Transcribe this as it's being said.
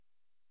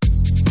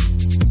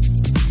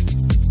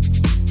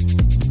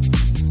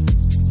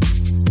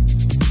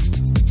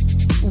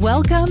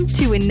Welcome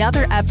to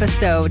another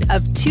episode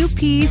of Two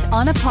Peas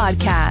on a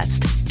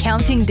Podcast,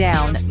 counting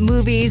down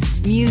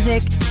movies,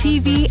 music,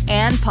 TV,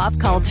 and pop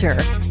culture,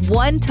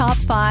 one top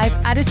 5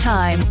 at a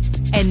time.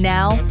 And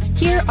now,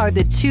 here are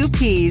the Two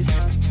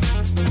Peas.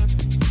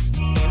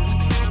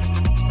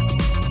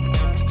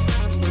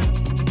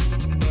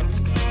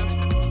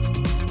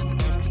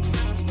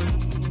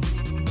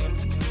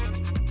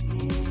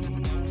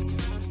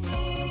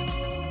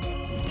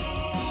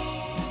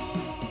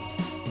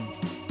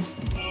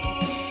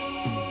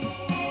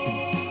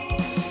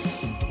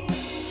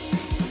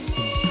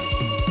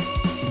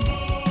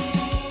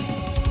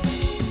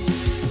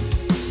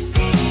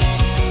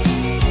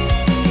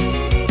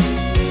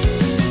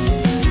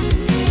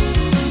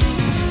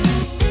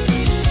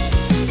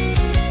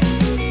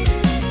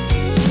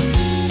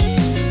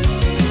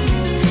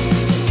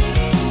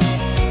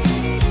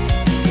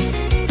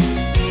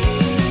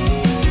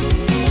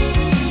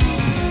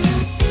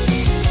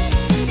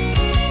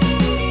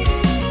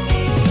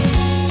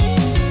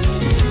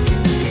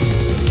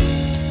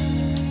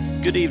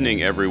 Good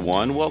evening,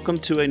 everyone. Welcome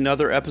to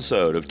another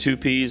episode of Two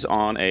Peas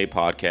on a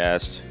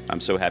Podcast. I'm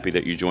so happy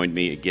that you joined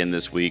me again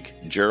this week.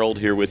 Gerald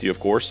here with you,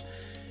 of course.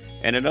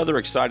 And another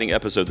exciting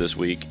episode this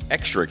week.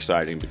 Extra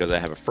exciting because I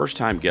have a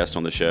first-time guest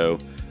on the show.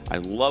 I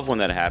love when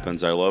that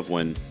happens. I love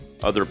when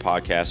other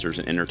podcasters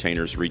and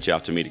entertainers reach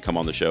out to me to come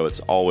on the show. It's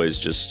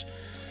just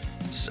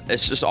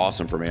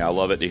awesome for me. I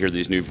love it to hear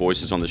these new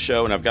voices on the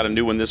show. And I've got a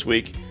new one this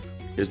week.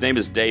 His name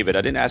is David.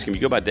 I didn't ask him,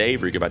 you go by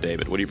Dave or you go by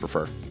David? What do you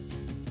prefer?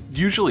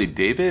 Usually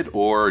David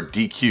or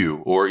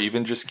DQ or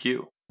even just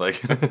Q.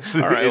 Like, all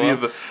right,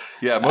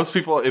 most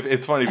people,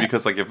 it's funny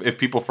because like if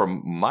people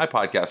from my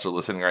podcast are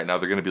listening right now,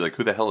 they're going to be like,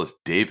 who the hell is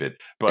David?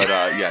 But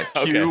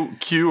Okay.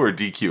 Q or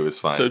DQ is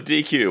fine. So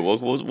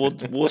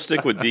DQ, we'll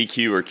stick with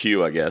DQ or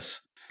Q, I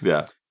guess.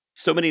 Yeah.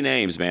 So many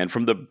names, man,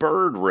 from the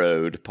Bird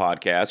Road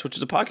podcast, which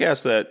is a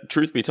podcast that,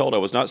 truth be told, I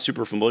was not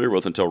super familiar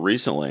with until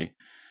recently.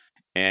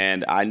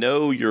 And I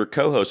know your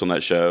co-host on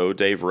that show,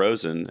 Dave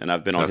Rosen, and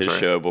I've been on his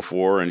show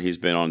before, and he's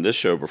been on this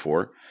show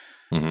before.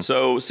 Mm-hmm.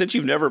 So since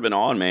you've never been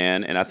on,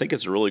 man, and I think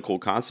it's a really cool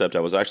concept,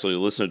 I was actually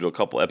listening to a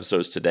couple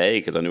episodes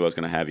today because I knew I was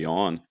going to have you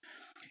on.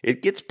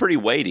 It gets pretty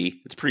weighty.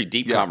 It's pretty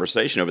deep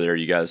conversation over there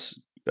you guys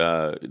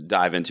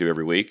dive into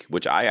every week,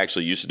 which I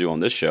actually used to do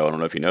on this show. I don't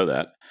know if you know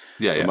that.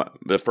 Yeah.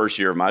 The first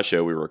year of my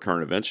show, we were a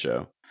current events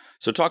show.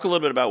 So talk a little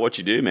bit about what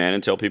you do, man,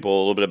 and tell people a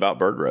little bit about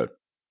Bird Road.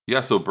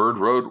 Yeah, so Bird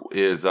Road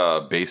is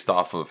based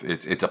off of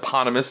it's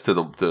eponymous to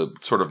the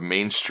sort of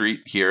main street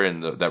here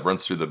that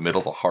runs through the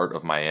middle, the heart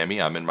of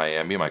Miami. I'm in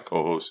Miami. My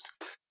co-host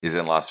is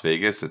in Las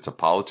Vegas. It's a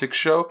politics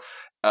show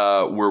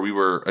where we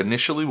were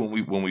initially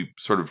when we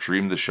sort of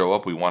dreamed the show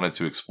up, we wanted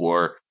to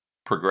explore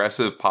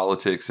progressive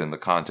politics in the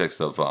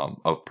context of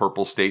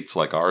purple states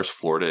like ours,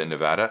 Florida and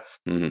Nevada.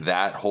 Mm-hmm.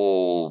 That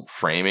whole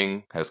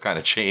framing has kind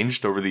of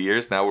changed over the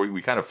years. Now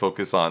we kind of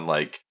focus on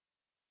like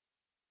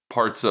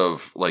parts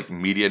of like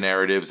media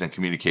narratives and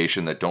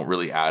communication that don't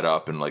really add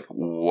up and like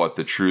what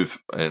the truth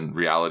and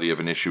reality of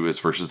an issue is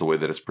versus the way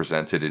that it's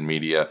presented in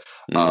media.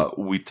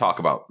 Mm-hmm. We talk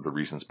about the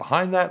reasons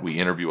behind that. We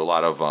interview a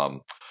lot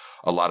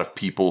of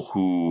people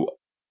who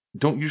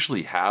don't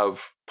usually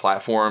have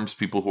platforms,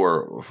 people who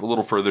are a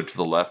little further to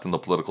the left in the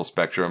political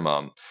spectrum,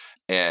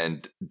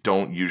 and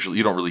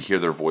you don't really hear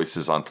their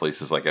voices on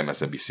places like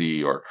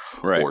MSNBC or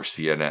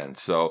CNN.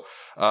 So,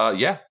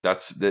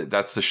 that's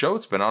the show.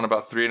 It's been on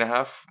about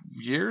 3.5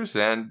 years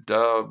and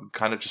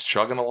kind of just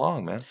chugging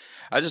along, man.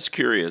 I'm just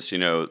curious,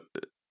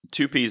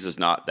 Two Peas is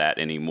not that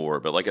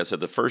anymore. But like I said,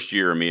 the first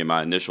year, me and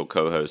my initial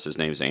co-host, his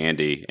name's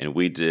Andy, and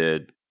we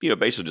did,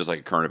 basically just like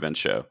a current event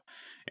show.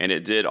 And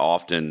it did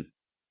often,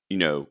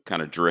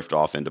 kind of drift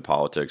off into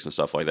politics and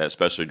stuff like that,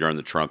 especially during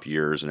the Trump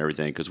years and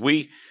everything. Because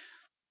we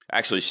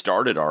actually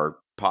started our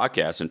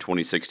podcast in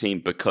 2016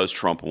 because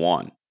Trump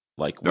won.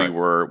 Like we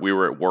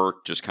were at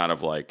work just kind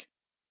of like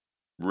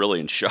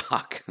really in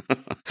shock.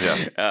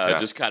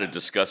 Just kind of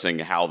discussing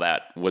how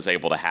that was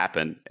able to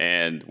happen.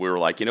 And we were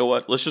like, you know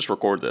what, let's just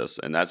record this.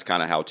 And that's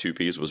kind of how Two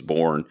Peas was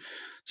born.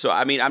 So,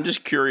 I mean, I'm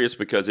just curious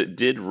because it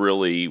did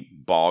really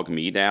bog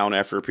me down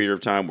after a period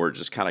of time where it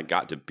just kind of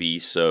got to be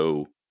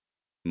so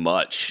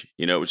much,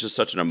 it was just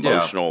such an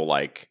emotional,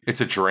 like,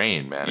 it's a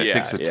drain, man. It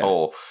takes a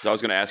toll. So I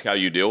was going to ask how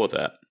you deal with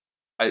that.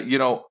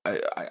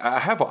 I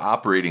have an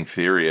operating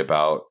theory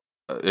about,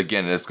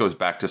 again, this goes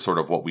back to sort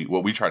of what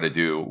we try to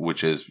do,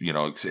 which is,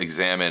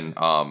 examine,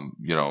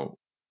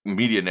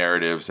 media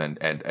narratives and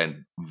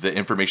the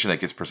information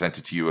that gets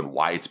presented to you and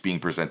why it's being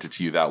presented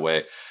to you that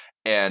way.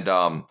 And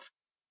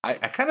I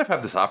kind of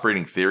have this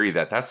operating theory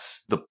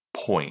that's the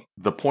point.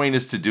 The point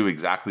is to do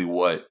exactly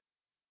what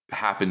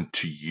happened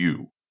to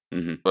you.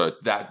 Mm-hmm.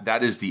 But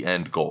that is the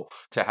end goal,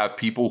 to have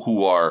people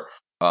who are,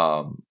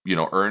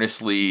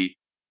 earnestly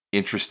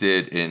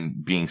interested in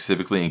being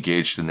civically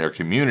engaged in their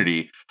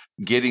community,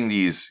 getting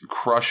these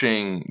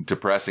crushing,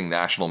 depressing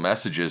national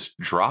messages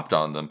dropped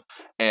on them,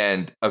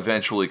 and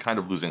eventually kind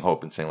of losing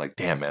hope and saying like,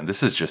 damn, man,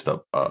 this is just a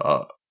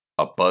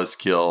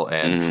buzzkill.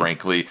 And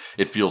frankly,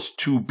 it feels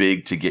too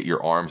big to get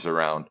your arms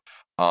around.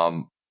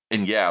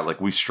 yeah, like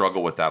we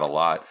struggle with that a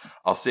lot.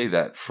 I'll say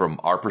that from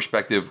our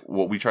perspective,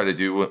 what we try to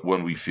do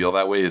when we feel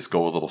that way is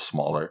go a little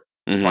smaller.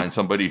 Mm-hmm. Find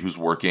somebody who's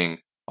working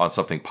on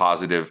something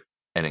positive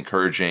and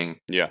encouraging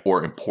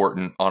or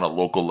important on a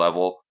local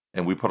level.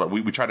 And we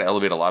try to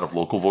elevate a lot of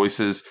local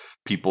voices,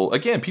 people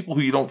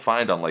who you don't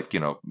find on like,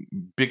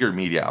 bigger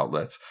media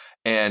outlets.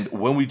 And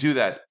when we do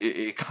that,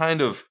 it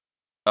kind of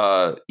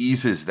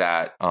eases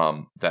that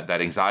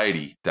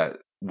anxiety that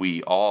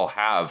we all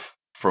have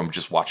from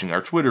just watching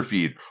our Twitter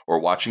feed or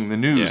watching the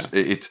news.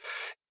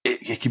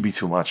 It can be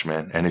too much,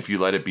 man. And if you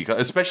let it be,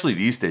 especially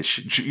these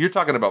days, you're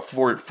talking about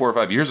 4 or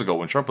 5 years ago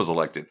when Trump was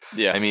elected.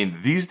 Yeah. I mean,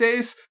 these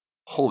days,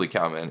 holy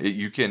cow, man.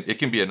 It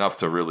can be enough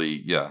to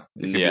really,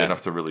 be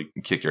enough to really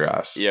kick your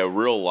ass. Yeah.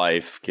 Real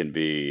life can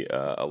be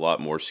a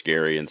lot more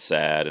scary and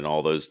sad and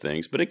all those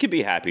things, but it can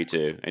be happy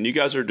too. And you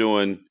guys you're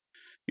doing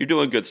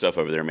good stuff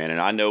over there, man.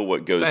 And I know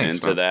what goes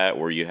into that,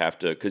 where you have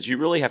to, because you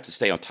really have to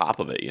stay on top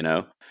of it,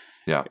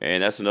 Yeah.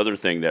 And that's another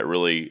thing that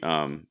really,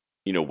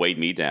 weighed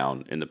me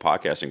down in the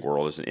podcasting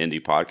world as an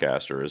indie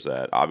podcaster, is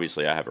that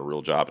obviously I have a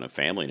real job and a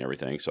family and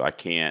everything. So I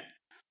can't,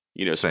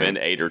 spend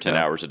 8 or 10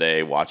 hours a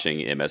day watching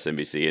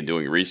MSNBC and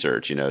doing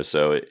research,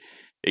 So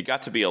it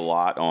got to be a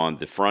lot on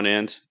the front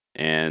end,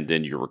 and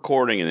then you're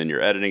recording and then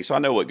you're editing. So I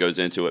know what goes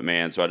into it,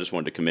 man. So I just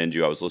wanted to commend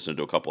you. I was listening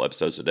to a couple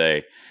episodes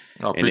today.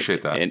 I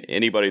appreciate that. And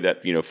anybody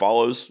that,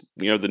 follows,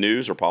 the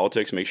news or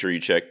politics, make sure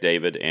you check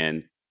David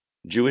and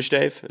Jewish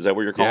Dave. Is that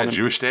what you're calling him? Yeah,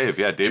 Jewish Dave.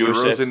 Yeah, David Jewish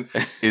Rosen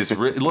is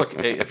look.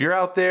 Hey, if you're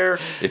out there,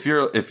 if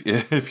you're a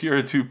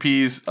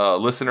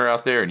 2Ps listener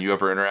out there, and you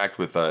ever interact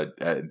with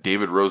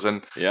David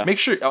Rosen, make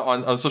sure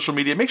on social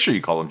media, make sure you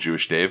call him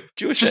Jewish Dave.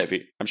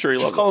 Dave. I'm sure he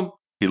loves it.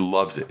 He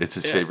loves it. It's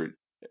his favorite.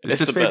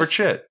 It's his favorite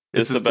shit.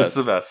 It's the best. It's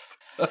the best.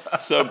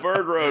 So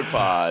Bird Road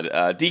Pod,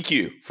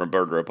 DQ from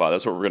Bird Road Pod.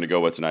 That's what we're going to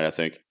go with tonight, I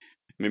think.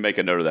 Let me make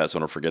a note of that so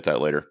I don't forget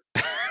that later.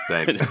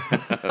 Thanks.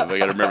 I got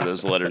to remember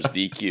those letters.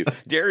 DQ.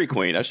 Dairy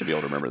Queen. I should be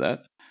able to remember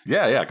that.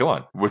 Yeah. Go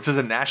on. This is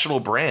a national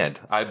brand.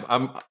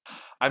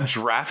 I'm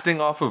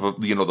drafting off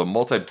of the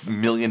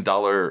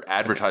multi-million-dollar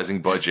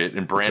advertising budget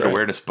and brand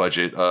awareness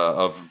budget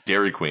of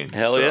Dairy Queen.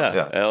 Hell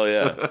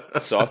yeah.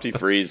 Softy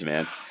Freeze,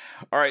 man.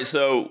 All right.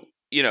 So,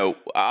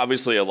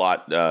 obviously a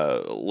lot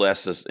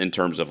less in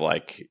terms of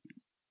like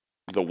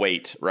the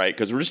weight, right?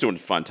 Because we're just doing a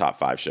fun top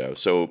 5 show.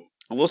 So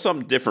a little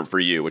something different for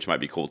you, which might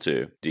be cool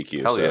too,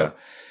 DQ. Hell yeah.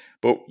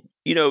 But,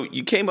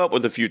 you came up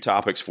with a few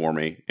topics for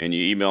me, and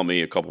you emailed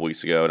me a couple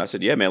weeks ago, and I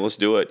said, yeah, man, let's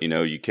do it.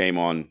 You came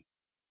on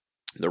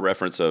the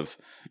reference of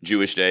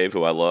Jewish Dave,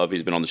 who I love.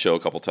 He's been on the show a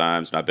couple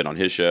times, and I've been on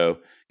his show.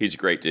 He's a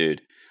great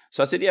dude.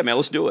 So I said, yeah, man,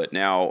 let's do it.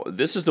 Now,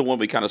 this is the one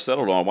we kind of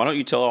settled on. Why don't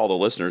you tell all the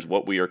listeners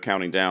what we are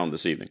counting down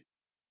this evening?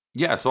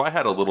 Yeah, so I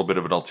had a little bit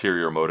of an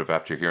ulterior motive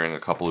after hearing a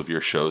couple of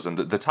your shows, and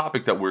the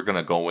topic that we're going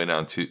to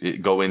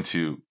go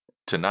into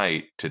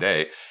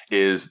today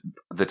is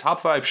the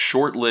top 5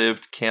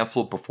 short-lived,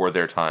 canceled before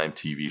their time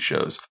TV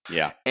shows.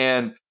 Yeah.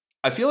 And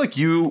I feel like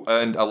you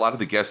and a lot of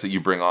the guests that you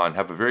bring on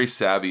have a very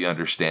savvy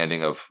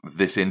understanding of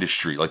this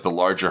industry, like the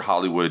larger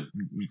Hollywood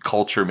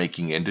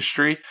culture-making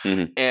industry.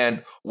 Mm-hmm.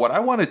 And what I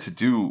wanted to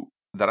do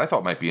that I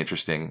thought might be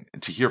interesting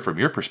to hear from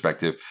your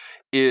perspective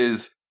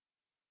is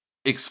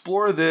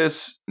explore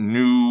this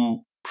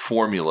new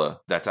formula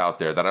that's out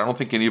there that I don't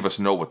think any of us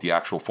know what the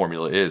actual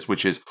formula is,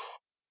 which is,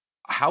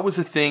 how is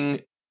a thing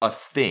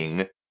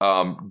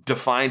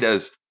defined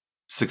as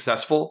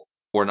successful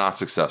or not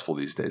successful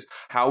these days?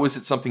 How is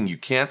it something you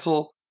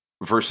cancel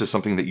versus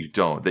something that you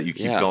don't, that you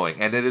keep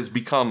going? And it has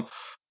become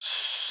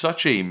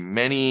such a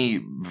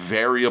many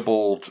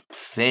variable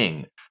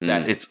thing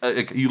that it's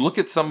you look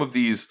at some of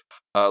these,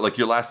 like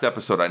your last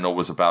episode I know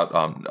was about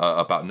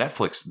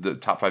Netflix, the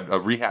top 5, a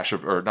rehash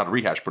of, or not a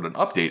rehash, but an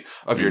update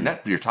of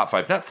your top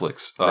 5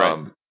 Netflix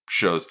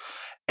shows.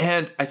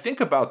 And I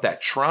think about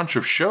that tranche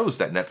of shows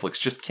that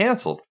Netflix just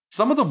canceled.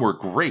 Some of them were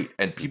great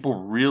and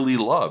people really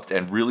loved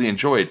and really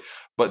enjoyed,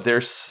 but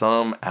there's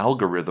some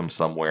algorithm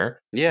somewhere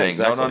saying,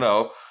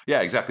 no.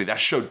 Yeah, exactly. That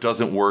show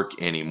doesn't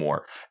work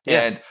anymore.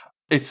 Yeah. And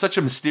it's such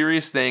a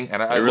mysterious thing.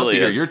 And I really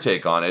love to hear your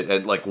take on it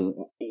and like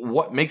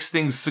what makes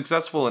things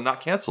successful and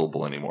not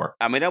cancelable anymore.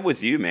 I mean, I'm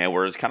with you, man,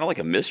 where it's kind of like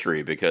a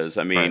mystery because,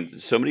 I mean,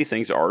 so many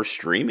things are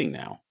streaming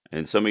now.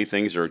 And so many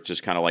things are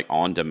just kind of like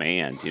on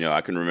demand.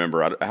 I can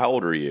remember, how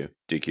old are you,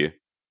 DQ?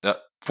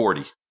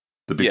 40.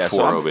 The big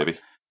 40, baby.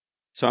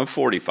 So I'm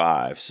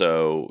 45.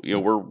 So,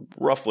 we're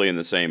roughly in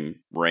the same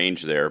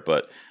range there.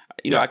 But,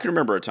 I can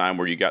remember a time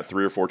where you got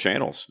 3 or 4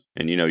 channels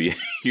and,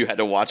 you had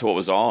to watch what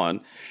was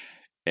on.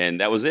 And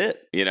that was it,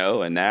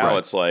 and now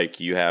it's like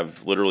you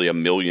have literally a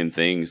million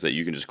things that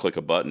you can just click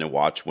a button and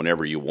watch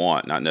whenever you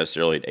want, not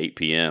necessarily at 8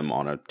 p.m.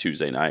 on a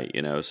Tuesday night,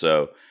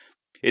 So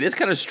it is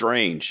kind of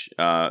strange.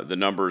 The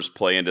numbers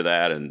play into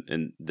that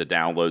and the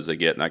downloads they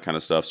get and that kind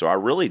of stuff. So I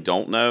really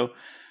don't know.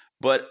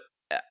 But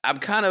I'm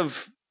kind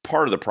of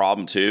part of the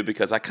problem too,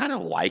 because I kind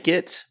of like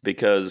it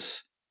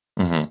because,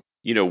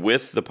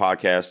 with the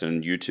podcast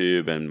and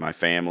YouTube and my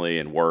family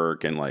and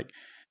work and like,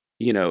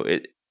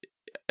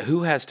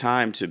 who has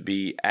time to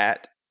be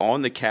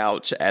on the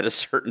couch at a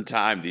certain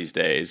time these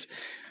days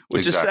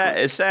Which is sad.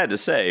 It's sad to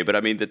say, but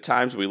I mean, the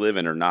times we live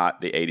in are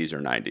not the 80s or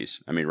 90s.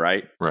 I mean,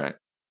 right? Right.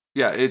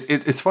 Yeah,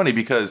 it's funny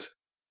because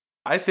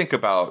I think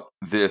about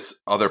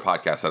this other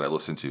podcast that I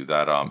listen to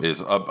that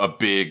is a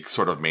big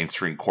sort of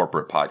mainstream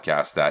corporate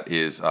podcast that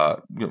is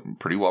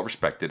pretty well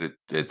respected.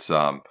 It's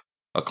a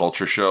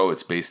culture show.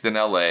 It's based in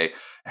LA,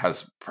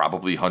 has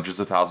probably hundreds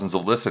of thousands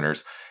of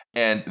listeners.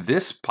 And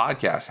this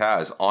podcast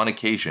has, on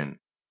occasion,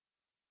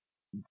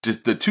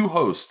 the two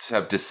hosts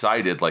have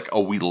decided like,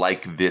 oh, we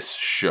like this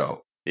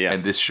show. Yeah.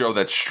 And this show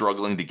that's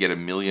struggling to get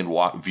 1 million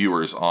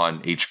viewers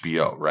on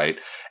HBO, right?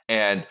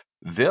 And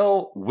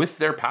they'll, with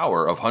their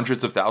power of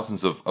hundreds of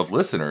thousands of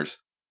listeners,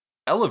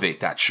 elevate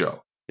that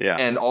show. Yeah.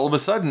 And all of a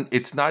sudden,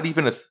 it's not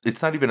even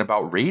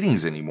about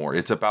ratings anymore.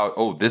 It's about,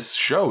 oh, this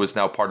show is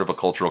now part of a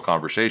cultural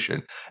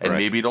conversation. And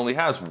maybe it only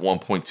has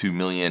 1.2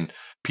 million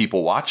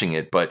people watching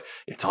it, but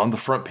it's on the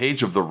front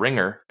page of The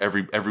Ringer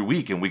every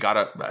week. And we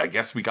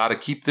gotta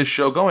keep this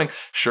show going.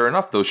 Sure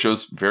enough, those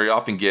shows very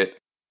often get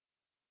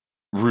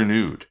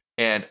renewed.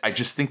 And I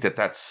just think that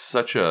that's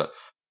such an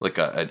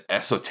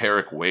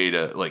esoteric way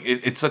to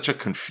it's such a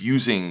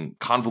confusing,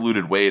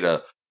 convoluted way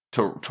to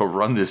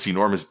run this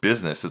enormous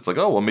business. It's like,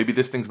 oh, well, maybe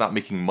this thing's not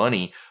making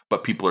money,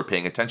 but people are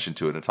paying attention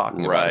to it and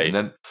talking about it. And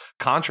then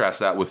contrast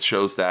that with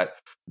shows that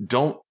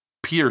don't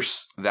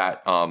pierce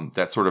that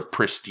sort of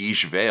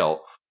prestige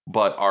veil,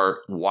 but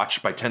are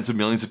watched by tens of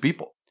millions of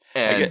people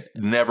and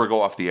never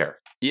go off the air.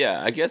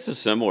 Yeah, I guess it's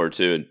similar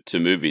to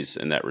movies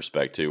in that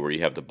respect too, where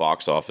you have the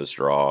box office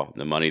draw,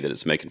 the money that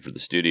it's making for the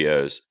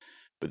studios,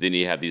 but then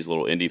you have these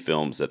little indie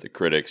films that the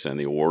critics and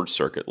the awards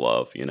circuit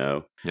love, you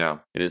know? Yeah.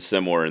 And it's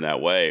similar in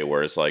that way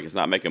where it's like, it's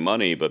not making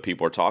money, but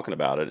people are talking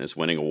about it and it's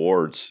winning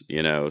awards,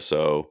 you know?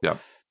 So yeah,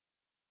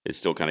 it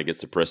still kind of gets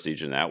the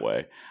prestige in that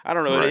way. I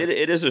don't know. Right.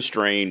 It is a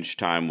strange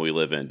time we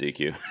live in,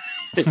 DQ.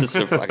 It's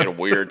a fucking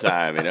weird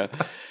time, you know?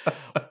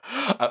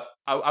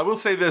 I will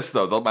say this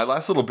though, my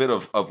last little bit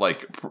of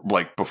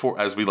like before,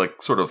 as we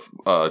like sort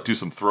of do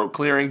some throat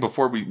clearing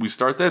before we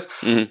start this,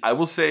 I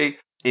will say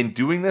in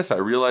doing this, I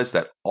realized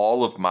that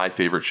all of my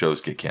favorite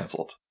shows get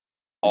canceled.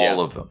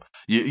 All of them.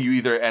 You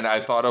either, and I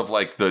thought of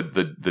like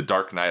the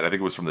Dark Knight. I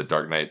think it was from the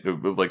Dark Knight,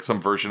 like some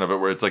version of it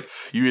where it's like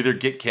you either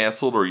get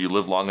canceled or you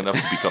live long enough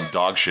to become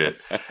dog shit.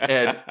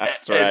 And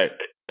that's right.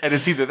 And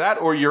it's either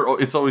that or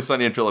It's Always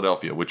Sunny in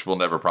Philadelphia, which will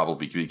never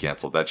probably be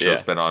canceled. That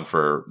show's been on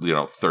for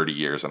 30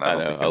 years, and I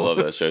don't think I love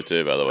that show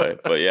too, by the way.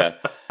 But yeah,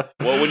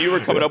 well, when you were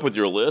coming up with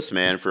your list,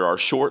 man, for our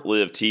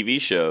short-lived TV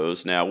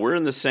shows, now we're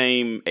in the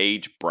same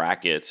age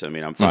brackets. I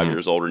mean, I'm 5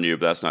 years older than you,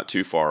 but that's not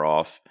too far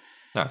off.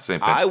 Yeah, same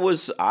thing. I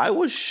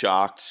was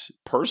shocked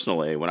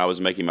personally when I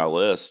was making my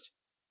list.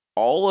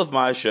 All of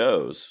my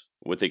shows,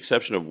 with the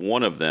exception of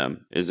one of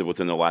them, is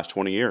within the last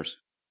 20 years.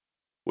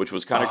 Which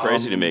was kind of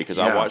crazy to me because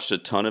I watched a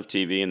ton of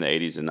TV in the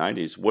 80s and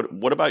 90s.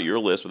 What about your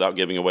list without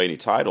giving away any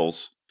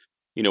titles?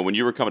 You know, when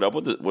you were coming up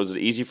with it, was it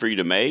easy for you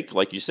to make?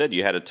 Like you said,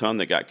 you had a ton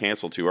that got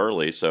canceled too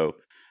early. So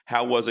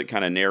how was it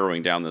kind of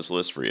narrowing down this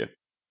list for you?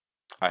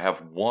 I have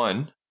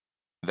one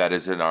that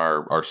is in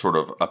our sort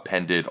of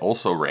appended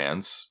also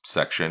rans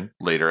section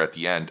later at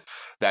the end.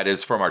 That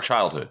is from our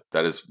childhood.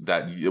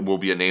 That will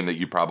be a name that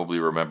you probably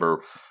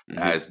remember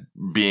as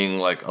being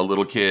like a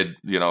little kid,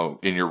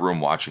 in your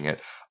room watching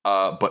it.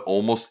 But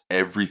almost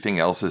everything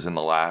else is in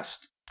the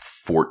last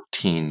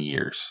 14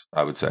 years,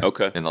 I would say.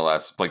 Okay. In the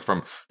last, like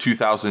from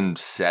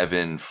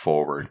 2007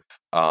 forward.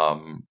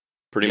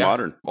 Pretty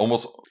modern.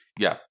 Almost,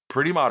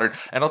 pretty modern.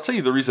 And I'll tell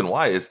you the reason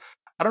why is,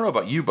 I don't know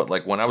about you, but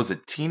like when I was a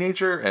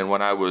teenager and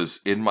when I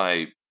was in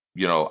my,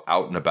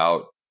 out and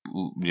about,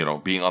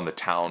 being on the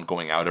town,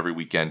 going out every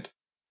weekend,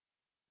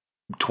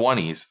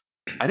 20s,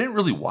 I didn't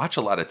really watch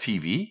a lot of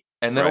TV.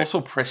 And then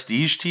also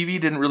prestige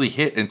TV didn't really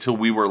hit until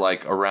we were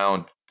like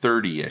around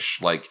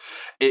 30-ish. Like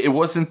it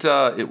wasn't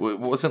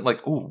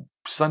like, oh,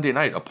 Sunday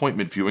night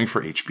appointment viewing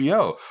for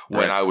HBO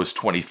when I was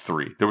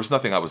 23. There was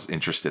nothing I was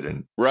interested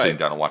in sitting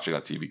down and watching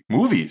on TV.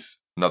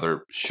 Movies,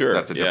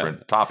 that's a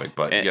different topic,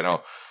 but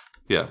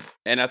yeah.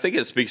 And I think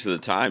it speaks to the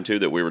time too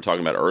that we were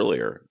talking about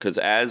earlier, because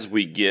as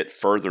we get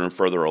further and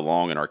further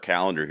along in our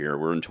calendar here,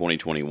 we're in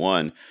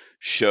 2021.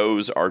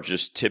 Shows are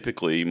just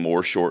typically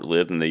more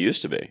short-lived than they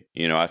used to be.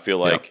 I feel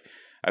like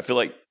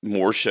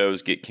more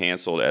shows get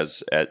canceled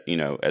as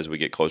we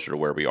get closer to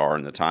where we are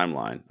in the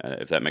timeline,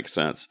 if that makes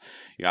sense.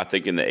 I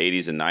think in the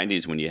 80s and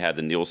 90s when you had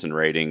the Nielsen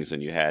ratings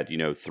and you had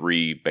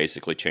 3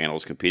 basically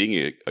channels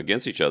competing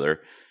against each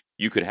other,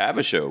 you could have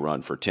a show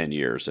run for 10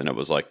 years and it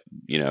was like,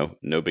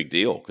 no big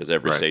deal because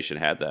every station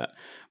had that.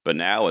 But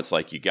now it's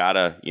like you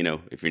gotta,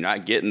 if you're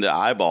not getting the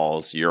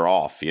eyeballs, you're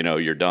off.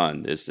 You're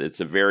done. It's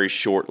a very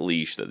short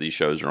leash that these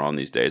shows are on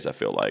these days, I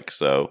feel like.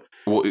 So,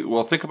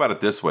 well, think about it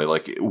this way.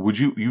 Like,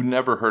 you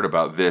never heard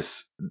about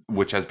this,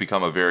 which has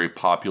become a very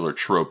popular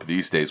trope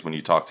these days when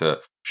you talk to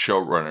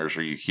showrunners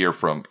or you hear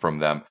from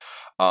them.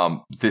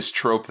 This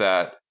trope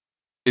that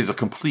is a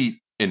complete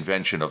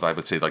invention of, I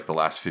would say, like the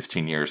last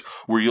 15 years,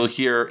 where you'll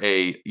hear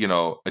a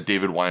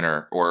David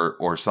Weiner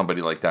or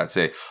somebody like that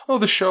say, "Oh,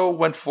 the show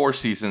went 4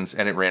 seasons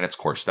and it ran its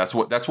course. That's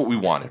what we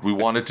wanted. We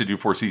wanted to do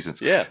 4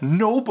 seasons." Yeah.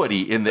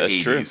 Nobody in the That's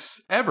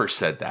 80s ever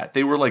said that.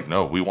 They were like,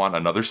 "No, we want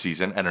another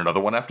season and another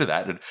one after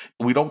that. And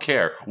we don't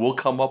care. We'll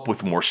come up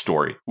with more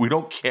story. We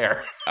don't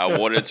care." I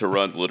wanted to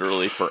run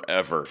literally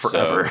forever.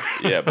 Forever.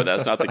 So, yeah, but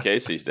that's not the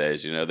case these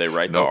days. They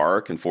write the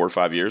arc in 4 or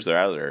 5 years, they're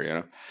out of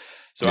there,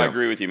 So I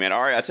agree with you, man.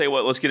 All right, I tell you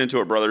what, let's get into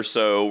it, brother.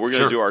 So we're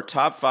going to do our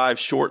top 5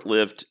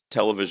 short-lived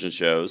television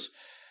shows.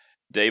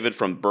 David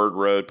from Bird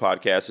Road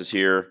Podcast is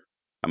here.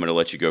 I'm going to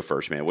let you go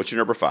first, man. What's your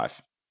number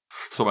 5?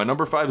 So my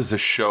number 5 is a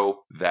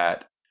show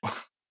that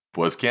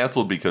was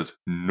canceled because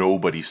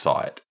nobody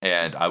saw it.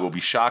 And I will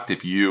be shocked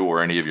if you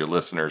or any of your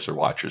listeners or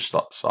watchers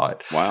saw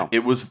it. Wow.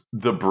 It was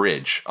The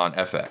Bridge on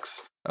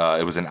FX.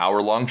 It was an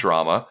hour-long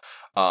drama.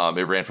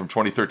 It ran from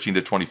 2013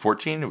 to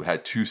 2014. It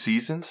had 2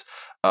 seasons.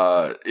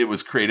 It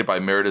was created by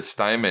Meredith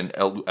Stein and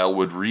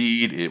Elwood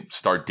Reed. It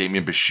starred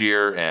Damian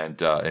Bashir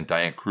and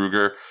Diane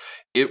Kruger.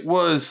 It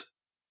was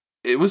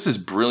this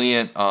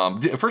brilliant.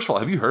 First of all,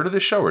 have you heard of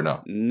this show or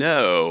no?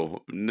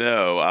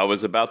 No. I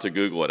was about to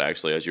Google it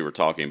actually as you were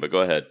talking, but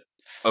go ahead.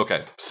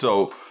 Okay,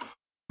 so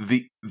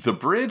the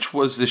Bridge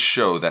was this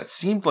show that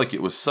seemed like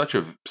it was such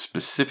a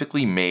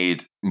specifically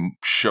made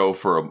show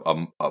for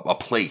a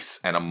place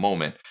and a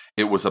moment.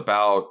 It was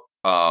about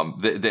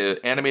the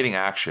animating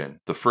action.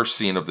 The first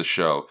scene of the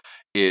show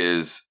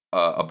is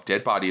a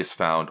dead body is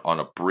found on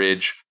a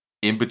bridge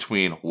in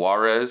between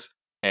Juarez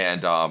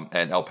and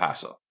El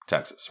Paso,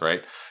 Texas,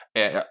 right?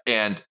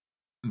 And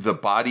the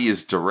body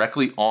is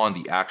directly on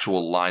the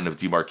actual line of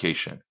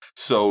demarcation.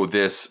 So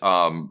this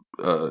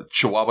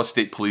Chihuahua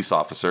State Police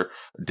officer,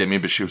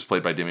 Damian Bashir, who's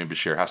played by Damian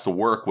Bashir, has to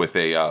work with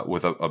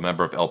a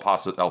member of El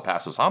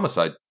Paso's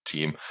homicide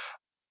team,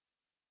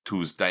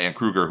 who's Diane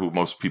Kruger, who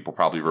most people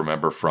probably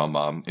remember from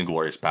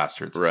Inglourious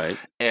Bastards. Right.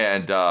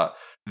 And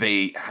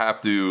they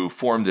have to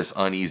form this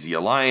uneasy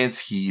alliance.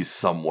 He's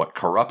somewhat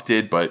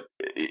corrupted, but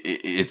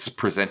it's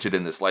presented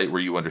in this light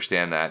where you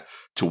understand that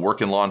to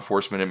work in law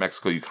enforcement in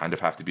Mexico, you kind of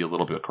have to be a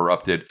little bit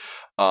corrupted.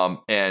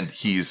 And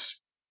he's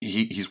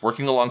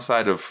working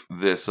alongside of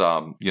this,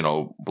 blonde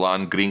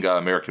gringa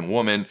American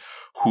woman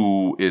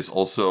who is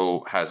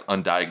also has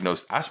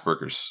undiagnosed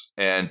Asperger's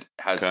and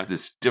has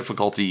this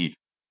difficulty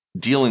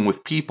dealing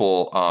with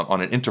people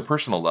on an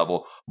interpersonal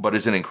level, but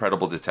is an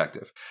incredible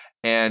detective.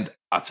 And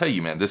I'll tell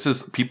you, man, this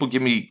is, people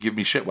give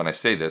me shit when I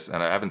say this,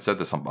 and I haven't said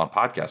this on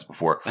podcasts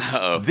before.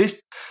 Uh-oh.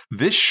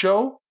 This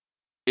show,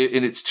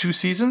 in its 2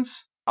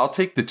 seasons, I'll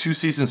take the 2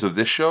 seasons of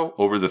this show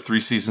over the 3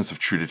 seasons of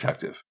True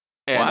Detective.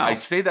 And wow. I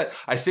say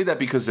that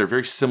because they're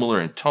very similar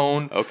in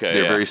tone. Okay,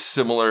 they're very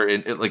similar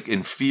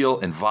in feel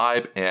and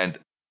vibe. And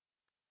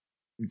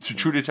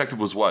True Detective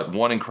was what?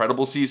 1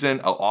 incredible season,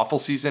 an awful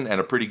season, and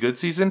a pretty good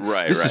season.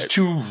 Right. This is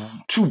two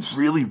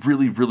really,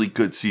 really, really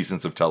good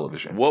seasons of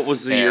television. What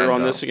was the year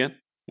on this again?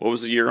 What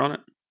was the year on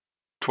it?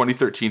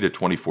 2013 to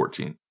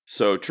 2014.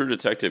 So True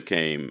Detective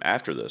came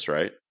after this,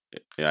 right?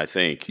 Yeah, I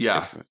think.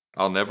 Yeah.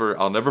 I'll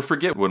never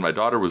forget when my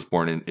daughter was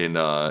born in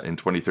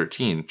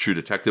 2013. True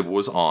Detective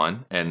was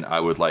on, and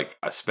I would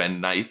spend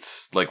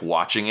nights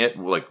watching it,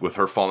 with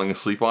her falling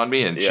asleep on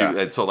me,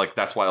 and so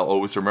that's why I'll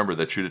always remember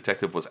that True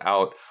Detective was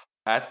out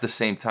at the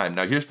same time.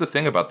 Now, here's the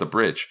thing about The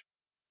Bridge.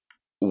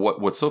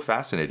 What's so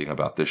fascinating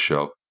about this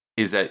show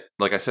is that,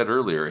 like I said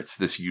earlier, it's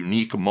this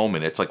unique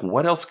moment. It's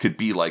what else could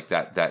be like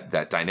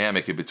that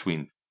dynamic in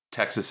between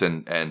Texas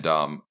and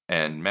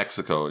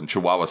Mexico and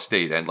Chihuahua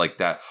State, and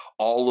that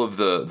all of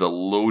the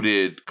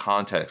loaded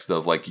context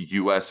of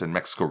U.S. and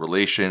Mexico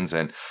relations,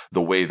 and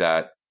the way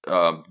that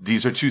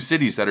these are 2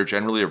 cities that are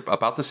generally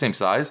about the same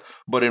size,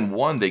 but in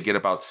one they get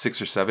about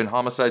 6 or 7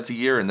 homicides a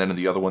year, and then in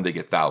the other one they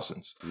get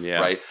thousands. Yeah.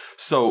 Right.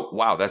 So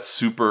wow, that's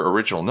super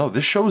original. No,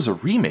 this show is a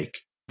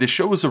remake. And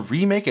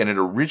it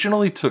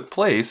originally took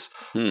place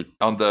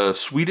on the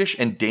Swedish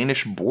and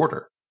Danish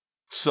border.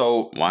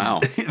 So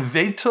wow,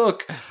 they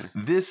took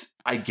this,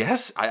 I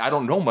guess, I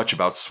don't know much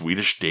about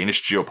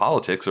Swedish-Danish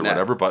geopolitics or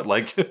whatever, but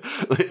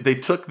they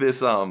took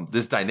this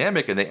this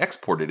dynamic and they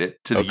exported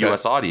it to the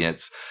U.S.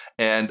 audience,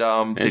 and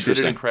they did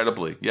it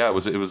incredibly. Yeah, it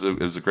was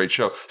a great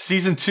show.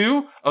 Season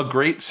 2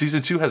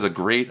 has a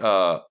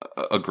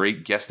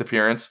great guest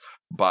appearance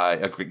by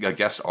a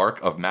guest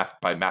arc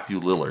by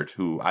Matthew Lillard,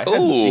 who I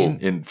hadn't seen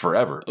in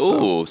forever.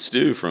 Oh,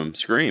 Stu from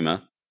Scream, huh?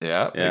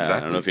 Yeah, exactly. I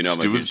don't know if you know, I'm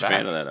a huge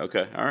fan of that.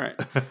 Okay, all right.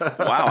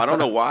 Wow, I don't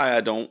know why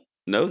I don't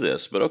know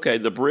this, but okay,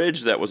 The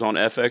Bridge, that was on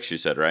FX, you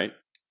said, right?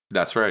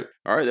 That's right.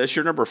 All right, that's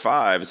your number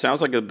 5. It sounds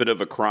like a bit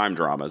of a crime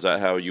drama. Is that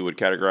how you would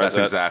categorize that?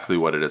 That's exactly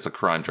what it is, a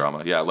crime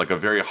drama. Yeah, a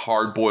very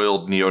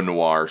hard-boiled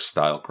neo-noir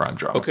style crime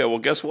drama. Okay, well,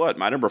 guess what?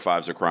 My number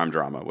 5 is a crime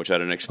drama, which I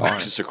didn't expect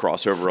us to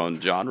cross over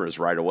on genres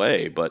right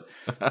away. But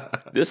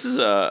this is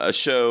a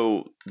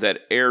show that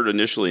aired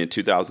initially in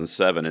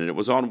 2007, and it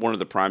was on one of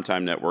the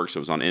primetime networks. It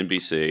was on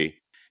NBC.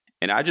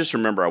 And I just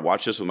remember I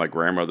watched this with my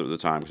grandmother at the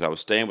time because I was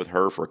staying with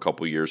her for a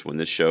couple years when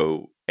this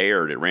show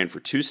aired. It ran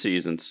for 2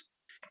 seasons,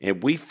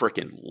 and we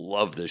freaking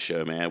loved this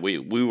show, man. We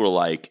were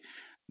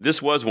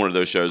this was one of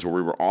those shows where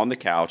we were on the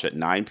couch at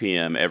 9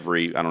 p.m.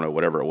 every, I don't know,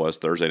 whatever it was,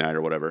 Thursday night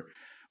or whatever,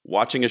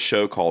 watching a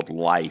show called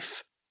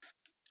Life.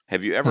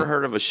 Have you ever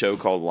heard of a show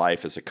called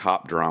Life? It's a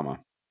cop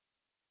drama.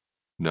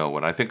 No,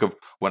 when I think of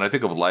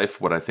Life,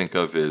 what I think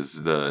of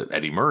is the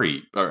Eddie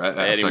Murphy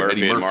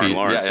and Martin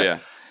Lawrence. Yeah.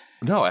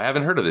 No, I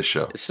haven't heard of this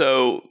show.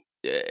 So,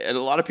 and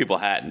a lot of people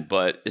hadn't,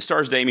 but it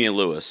stars Damian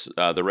Lewis,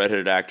 the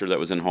redheaded actor that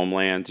was in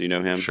Homeland. Do you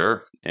know him?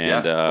 Sure.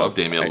 And love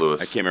Damian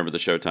Lewis. I can't remember the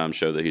Showtime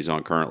show that he's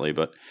on currently,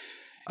 but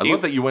I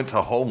love that you went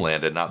to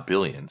Homeland and not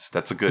Billions.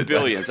 That's a good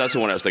Billions. That's the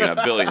one I was thinking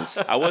of. Billions.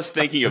 I was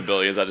thinking of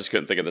Billions. I just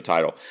couldn't think of the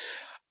title.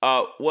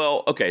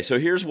 Well, okay, so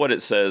here's what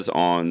it says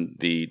on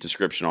the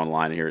description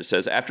online here. It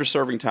says, after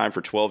serving time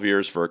for 12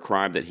 years for a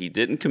crime that he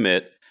didn't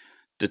commit,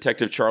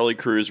 Detective Charlie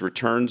Cruz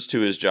returns to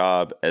his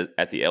job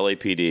at the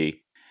LAPD.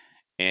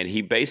 And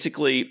he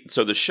basically,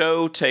 so the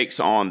show takes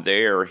on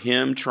there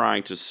him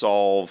trying to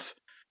solve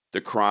the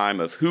crime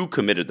of who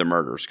committed the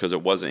murders, because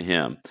it wasn't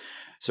him.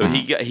 So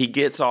he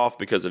gets off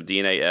because of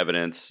DNA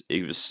evidence.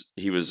 He was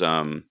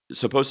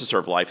supposed to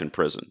serve life in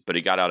prison, but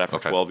he got out after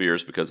 12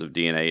 years because of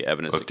DNA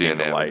evidence that came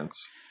to light.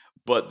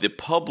 But the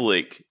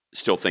public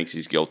still thinks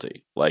he's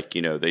guilty. Like,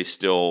 you know, they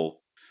still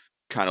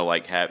kind of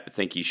like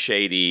think he's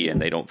shady,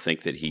 and they don't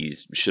think that he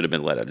should have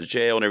been let out of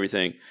jail and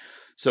everything.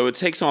 So it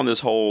takes on this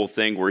whole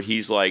thing where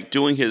he's like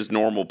doing his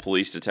normal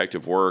police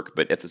detective work,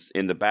 but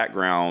in the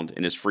background,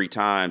 in his free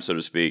time, so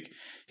to speak,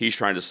 he's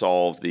trying to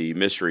solve the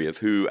mystery of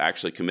who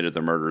actually committed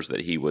the murders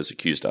that he was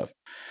accused of.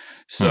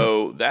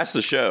 So that's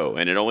the show,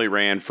 and it only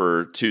ran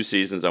for 2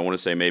 seasons. I want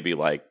to say maybe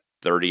like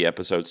 30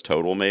 episodes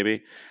total,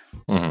 maybe.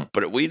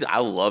 But I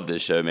love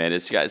this show, man.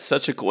 It's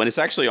such a cool, and it's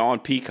actually on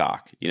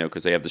Peacock, you know,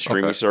 because they have the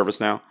streaming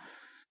service now,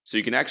 so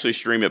you can actually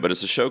stream it. But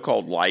it's a show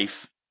called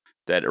Life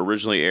that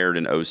originally aired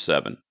in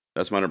 2007.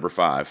 That's my number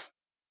 5.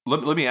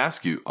 Let me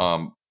ask you,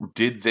 and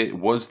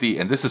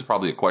this is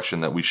probably a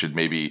question that we should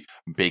maybe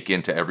bake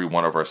into every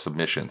one of our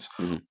submissions.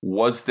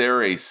 Was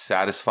there a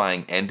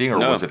satisfying ending, or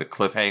was it a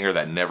cliffhanger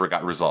that never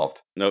got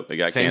resolved? Nope, it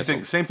got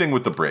canceled. Same thing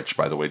with The Bridge,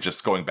 by the way.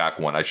 Just going back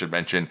one, I should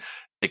mention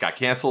it got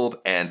canceled,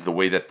 and the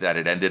way that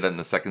it ended in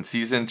the second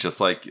season, just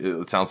like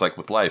it sounds like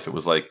with Life, it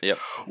was like,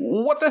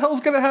 what the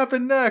hell's going to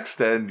happen next?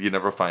 And you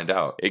never find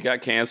out. It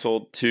got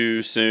canceled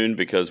too soon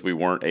because we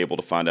weren't able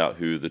to find out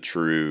who the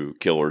true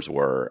killers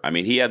were. I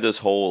mean, he had this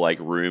whole like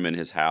room in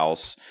his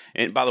house,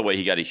 and by the way,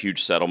 he got a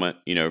huge settlement,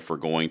 you know, for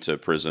going to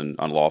prison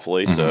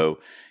unlawfully. So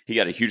he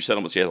got a huge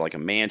settlement. So he had like a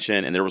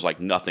mansion, and there was like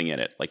nothing in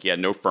it. Like he had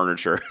no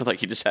furniture. Like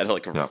he just had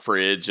like a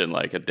fridge and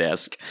like a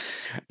desk,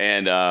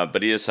 and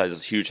but he just has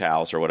this huge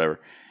house or whatever.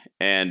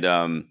 And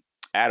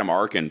Adam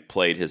Arkin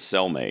played his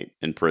cellmate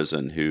in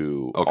prison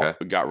who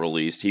got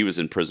released. He was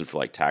in prison for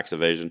like tax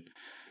evasion.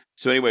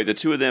 So anyway, the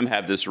two of them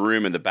have this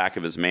room in the back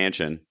of his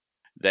mansion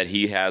that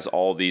he has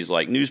all these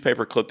like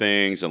newspaper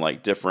clippings and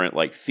like different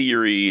like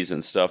theories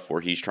and stuff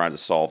where he's trying to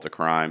solve the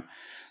crime.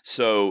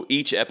 So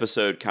each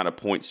episode kind of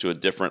points to a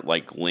different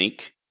like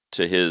link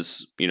to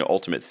his, you know,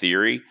 ultimate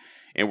theory.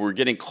 And we're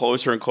getting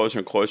closer and closer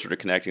and closer to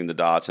connecting the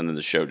dots, and then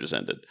the show just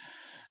ended.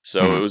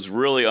 So it was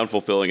really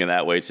unfulfilling in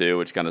that way too,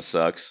 which kind of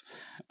sucks.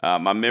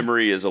 My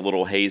memory is a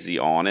little hazy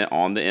on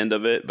the end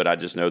of it, but I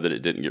just know that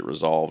it didn't get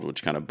resolved,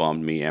 which kind of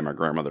bummed me and my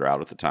grandmother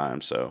out at the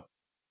time. So,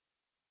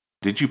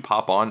 did you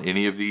pop on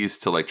any of these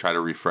to like try to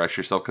refresh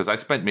yourself? Because I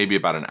spent maybe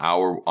about an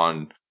hour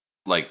on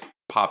like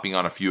popping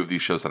on a few of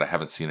these shows that I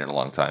haven't seen in a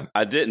long time.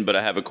 I didn't, but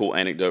I have a cool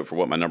anecdote for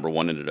what my number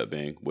 1 ended up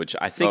being, which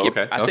I think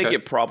think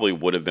it probably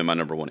would have been my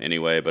number 1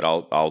 anyway, but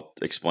I'll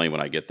explain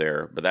when I get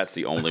there. But that's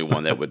the only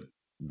one that would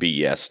be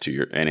yes to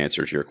your an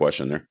answer to your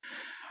question there.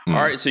 All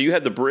right, so you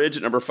had The Bridge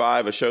at number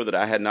 5, a show that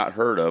I had not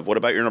heard of. What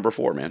about your number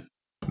 4, man?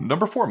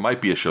 Number 4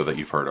 might be a show that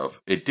you've heard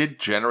of. It did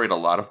generate a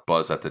lot of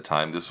buzz at the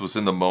time. This was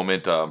in the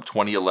moment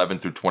 2011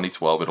 through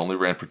 2012. It only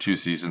ran for 2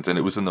 seasons, and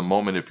it was in the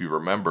moment, if you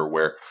remember,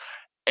 where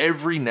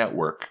every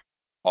network,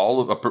 all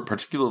of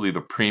particularly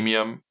the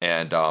premium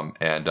and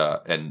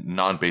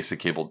non-basic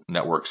cable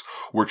networks,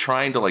 were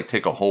trying to like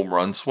take a home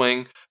run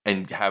swing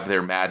and have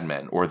their Mad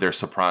Men or their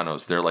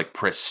Sopranos, their like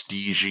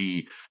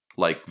prestige-y,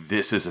 like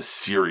this is a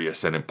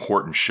serious and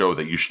important show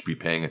that you should be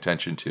paying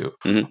attention to.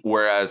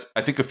 Whereas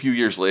I think a few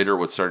years later,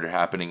 what started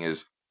happening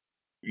is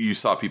you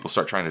saw people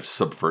start trying to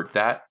subvert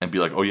that and be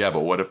like, oh yeah,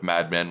 but what if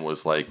Mad Men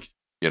was like,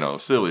 you know,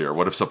 sillier?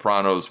 What if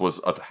Sopranos was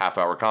a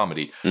half-hour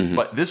comedy?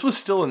 But this was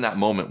still in that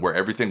moment where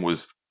everything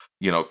was,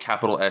 you know,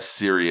 capital S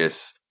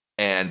serious.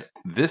 And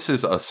this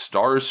is a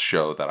Starz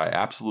show that I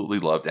absolutely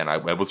loved. And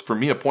it was, for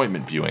me,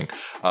 appointment viewing.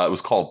 It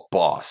was called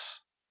Boss.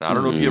 Now, I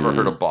don't know if you ever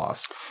heard of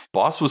Boss.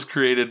 Boss was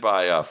created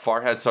by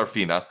Farhad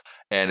Sarfina,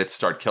 and it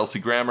starred Kelsey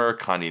Grammer,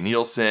 Kanye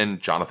Nielsen,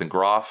 Jonathan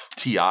Groff.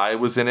 T.I.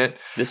 was in it.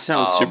 This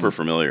sounds super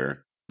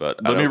familiar.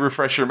 But let me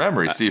refresh your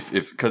memory, see if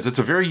because it's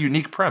a very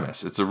unique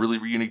premise. It's a really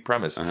unique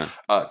premise.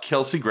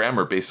 Kelsey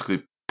Grammer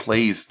basically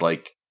plays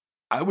like,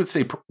 I would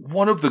say,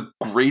 one of the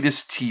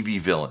greatest TV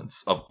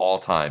villains of all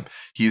time.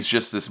 He's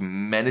just this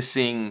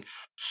menacing,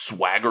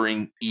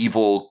 swaggering,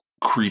 evil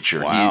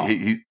creature. Wow.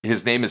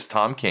 His name is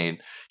Tom Kane.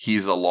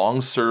 He's a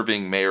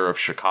long-serving mayor of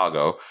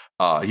Chicago.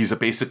 He's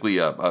basically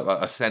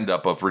a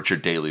send-up of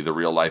Richard Daley, the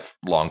real-life,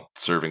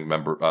 long-serving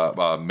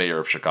mayor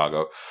of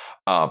Chicago.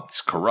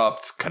 He's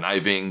corrupt,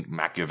 conniving,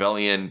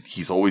 Machiavellian.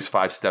 He's always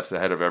 5 steps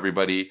ahead of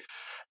everybody.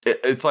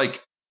 It's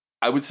like,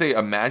 I would say,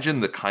 imagine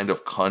the kind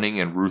of cunning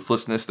and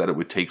ruthlessness that it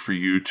would take for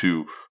you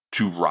to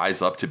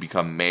rise up to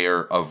become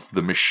mayor of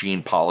the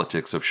machine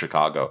politics of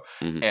Chicago.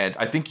 Mm-hmm. And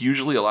I think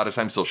usually a lot of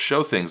times they'll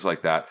show things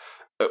like that.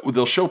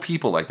 They'll show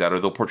people like that, or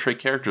they'll portray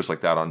characters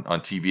like that on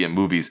TV and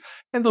movies,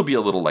 and they'll be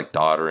a little like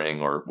doddering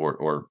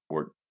or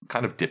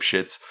kind of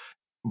dipshits.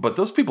 But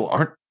those people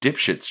aren't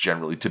dipshits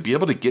generally. To be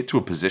able to get to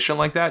a position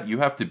like that, you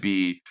have to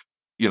be,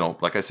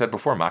 like I said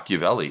before,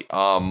 Machiavelli.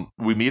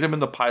 We meet him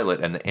in the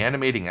pilot, and the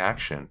animating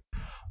action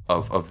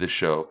of this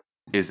show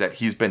is that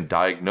he's been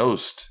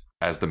diagnosed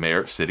as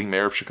the sitting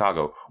mayor of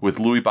Chicago with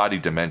Lewy body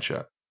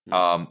dementia.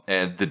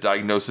 And the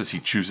diagnosis, he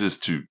chooses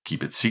to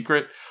keep it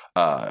secret,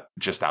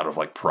 just out of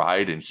like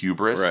pride and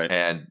hubris. Right.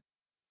 And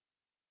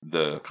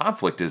the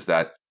conflict is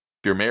that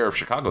if you're mayor of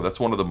Chicago, that's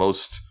one of the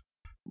most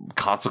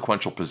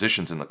consequential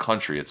positions in the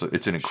country. It's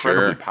an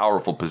incredibly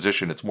powerful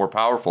position. It's more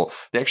powerful.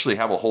 They actually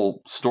have a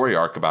whole story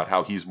arc about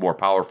how he's more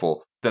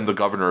powerful than the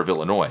governor of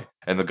Illinois.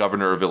 And the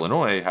governor of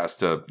Illinois has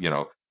to,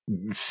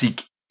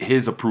 seek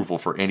his approval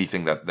for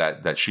anything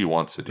that she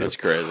wants to do. That's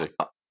crazy.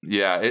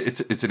 Yeah,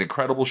 it's an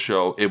incredible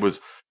show. It was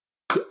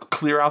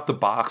clear out the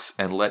box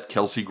and let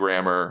Kelsey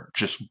Grammer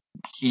just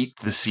eat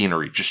the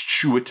scenery, just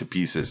chew it to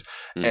pieces.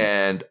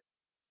 And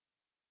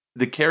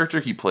the character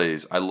he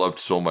plays, I loved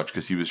so much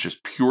because he was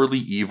just purely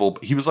evil.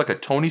 He was like a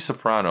Tony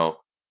Soprano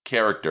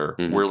character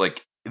where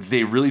like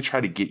they really try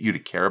to get you to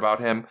care about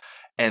him,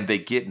 and they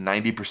get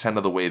 90%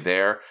 of the way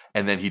there,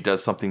 and then he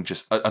does something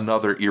just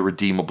another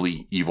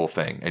irredeemably evil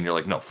thing, and you're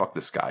like, no, fuck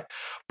this guy.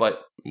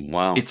 But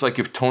wow, it's like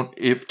if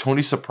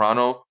Tony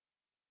Soprano,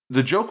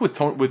 the joke with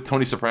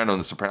Tony Soprano and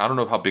the Sopranos, I don't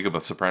know how big of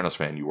a Sopranos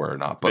fan you were or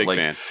not, but big like,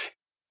 fan.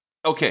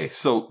 Okay,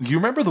 so you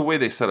remember the way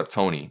they set up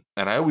Tony,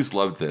 and I always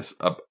loved this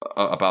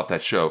about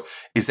that show,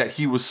 is that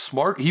he was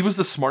smart. He was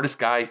the smartest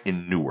guy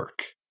in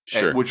Newark.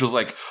 Sure. Which was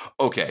like,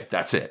 okay,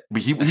 that's it.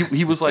 But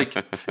he was like,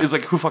 it's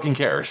like, who fucking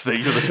cares that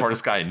you're the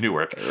smartest guy in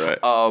Newark?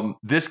 Right.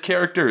 This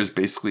character is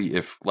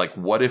basically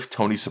what if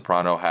Tony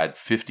Soprano had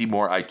 50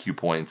 more IQ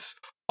points,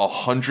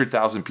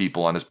 100,000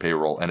 people on his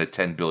payroll, and a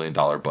 $10 billion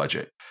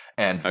budget,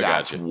 and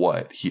that's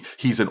what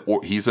he's an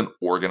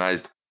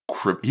organized.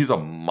 He's a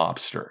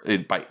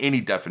mobster by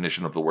any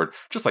definition of the word,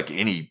 just like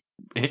any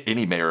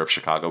mayor of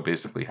Chicago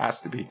basically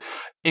has to be.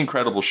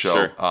 Incredible show.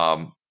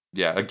 Sure.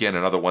 Yeah, again,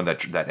 another one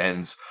that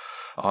ends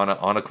on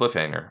a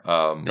cliffhanger.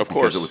 Of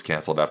course, because it was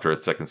canceled after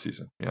its second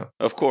season. Yeah,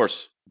 of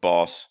course,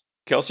 boss.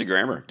 Kelsey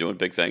Grammer doing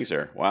big things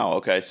there. Wow.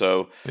 Okay,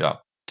 so yeah.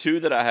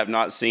 2 that I have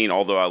not seen,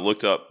 although I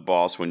looked up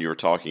Boss when you were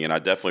talking, and I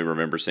definitely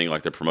remember seeing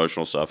like the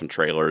promotional stuff and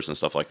trailers and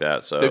stuff like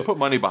that. So they put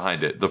money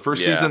behind it. The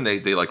first season, they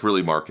like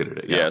really marketed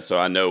it. Yeah, so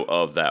I know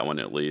of that one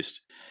at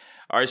least.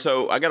 All right,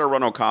 so I got a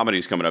run on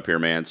comedies coming up here,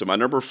 man. So my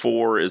number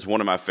 4 is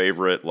one of my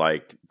favorite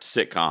like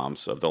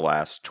sitcoms of the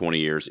last 20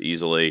 years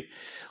easily.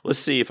 Let's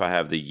see if I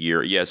have the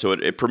year. Yeah, so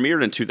it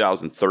premiered in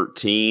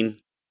 2013.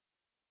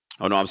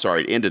 Oh, no, I'm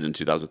sorry. It ended in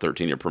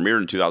 2013. It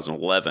premiered in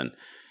 2011.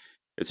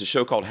 It's a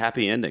show called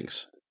Happy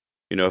Endings.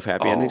 You know of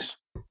Happy Endings?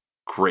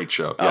 Great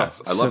show.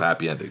 Yes, I love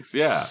Happy Endings.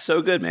 Yeah.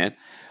 So good, man.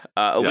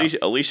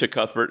 Alicia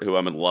Cuthbert, who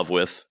I'm in love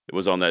with,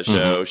 was on that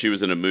show. Mm-hmm. She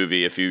was in a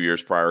movie a few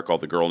years prior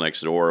called The Girl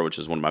Next Door, which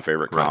is one of my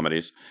favorite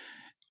comedies.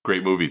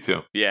 Great movie,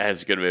 too. Yeah,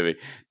 it's a good movie.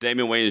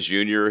 Damon Wayans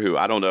Jr., who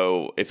I don't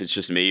know if it's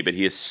just me, but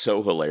he is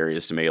so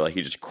hilarious to me. Like,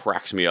 he just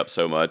cracks me up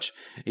so much.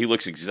 He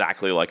looks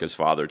exactly like his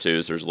father,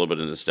 too, so there's a little bit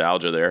of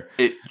nostalgia there.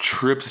 It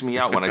trips me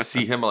out when I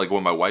see him, like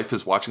when my wife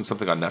is watching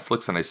something on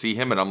Netflix and I see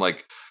him and I'm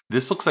like,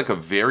 this looks like a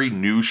very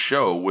new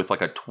show with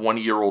like a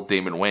 20-year-old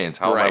Damon Wayans.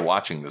 How am I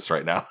watching this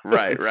right now?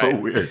 Right, it's so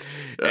weird.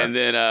 Yeah. And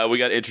then we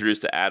got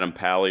introduced to Adam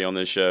Pally on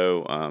this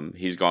show.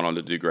 He's gone on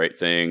to do great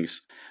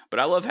things. But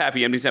I love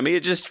Happy Endings. I mean,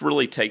 it just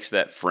really takes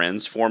that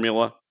Friends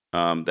formula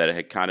that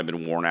had kind of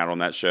been worn out on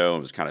that show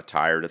and was kind of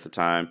tired at the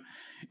time,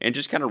 and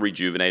just kind of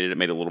rejuvenated it,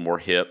 made it a little more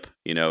hip.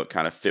 You know, it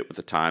kind of fit with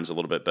the times a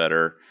little bit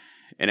better.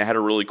 And it had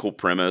a really cool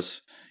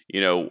premise. You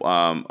know,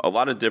 a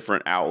lot of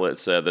different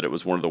outlets said that it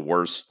was one of the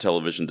worst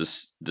television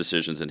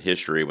decisions in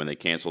history when they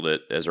canceled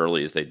it as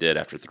early as they did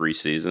after 3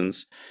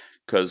 seasons,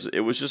 because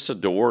it was just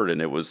adored,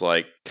 and it was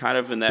like kind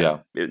of in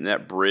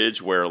that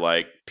bridge where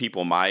like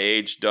people my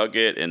age dug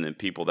it, and then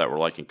people that were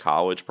like in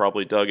college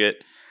probably dug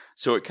it.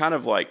 So it kind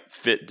of like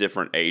fit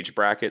different age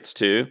brackets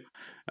too,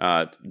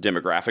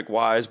 demographic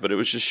wise, but it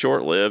was just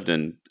short lived,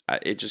 and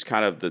it just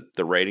kind of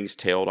the ratings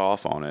tailed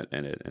off on it,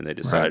 and they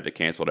decided to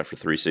cancel it after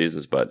 3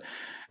 seasons. But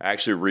I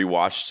actually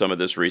rewatched some of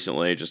this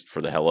recently just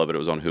for the hell of it. It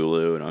was on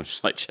Hulu, and I was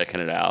just like checking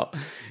it out.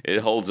 It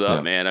holds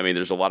up, man. I mean,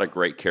 there's a lot of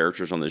great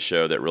characters on this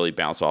show that really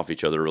bounce off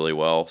each other really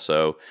well.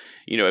 So,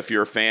 you know, if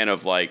you're a fan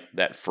of like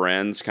that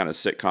Friends kind of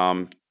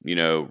sitcom, you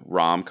know,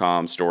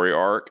 rom-com story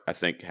arc, I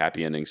think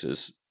Happy Endings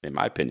is in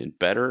my opinion,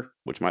 better,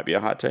 which might be a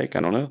hot take. I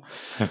don't know.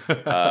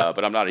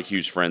 But I'm not a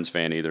huge Friends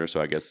fan either,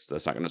 so I guess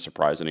that's not going to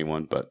surprise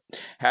anyone. But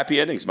Happy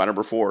Endings, my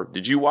number 4.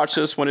 Did you watch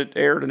this when it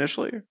aired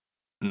initially?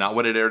 Not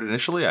when it aired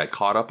initially. I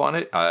caught up on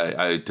it.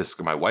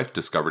 My wife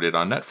discovered it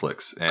on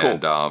Netflix,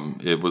 and cool.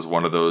 It was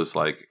one of those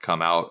like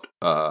come out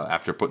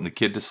after putting the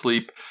kid to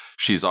sleep.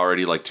 She's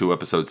already like 2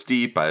 episodes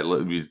deep.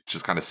 We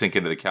just kind of sink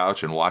into the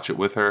couch and watch it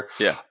with her.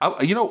 Yeah.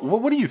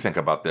 What do you think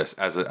about this?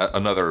 As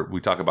another,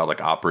 we talk about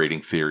like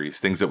operating theories,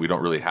 things that we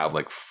don't really have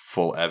like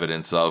full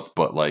evidence of,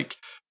 but like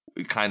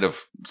we kind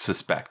of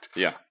suspect.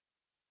 Yeah.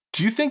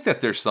 Do you think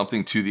that there's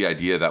something to the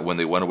idea that when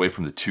they went away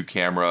from the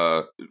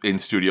 2-camera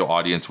in-studio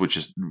audience, which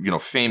is,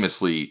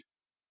 famously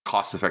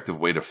cost-effective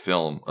way to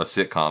film a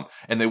sitcom,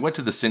 and they went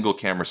to the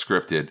single-camera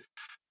scripted,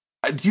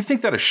 do you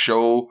think that a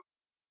show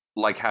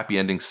like Happy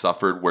Endings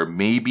suffered where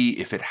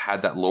maybe if it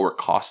had that lower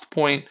cost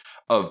point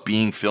of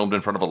being filmed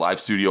in front of a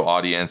live studio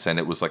audience and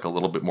it was like a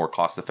little bit more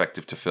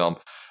cost-effective to film,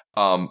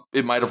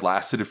 it might have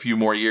lasted a few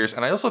more years?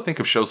 And I also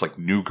think of shows like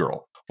New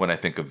Girl when I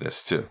think of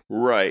this too.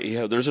 Right.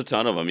 Yeah. There's a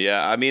ton of them.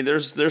 Yeah. I mean,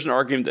 there's an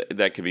argument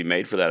that could be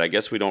made for that. I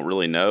guess we don't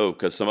really know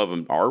because some of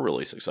them are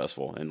really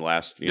successful and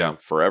last, you know,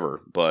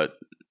 forever. But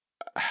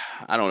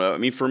I don't know. I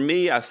mean, for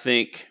me, I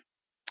think,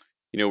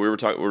 we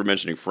were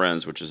mentioning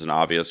Friends, which is an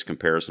obvious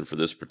comparison for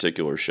this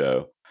particular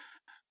show.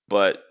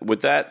 But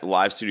with that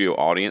live studio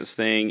audience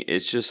thing,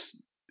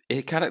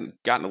 it kind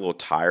of gotten a little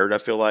tired. I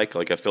feel like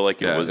it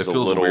feels a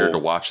little weird to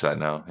watch that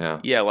now. Yeah.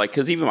 Yeah. Like,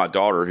 cause even my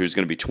daughter, who's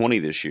going to be 20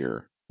 this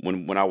year,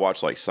 when I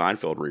watch like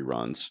Seinfeld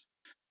reruns,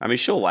 I mean,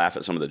 she'll laugh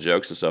at some of the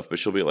jokes and stuff, but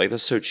she'll be like,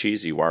 that's so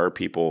cheesy. Why are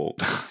people,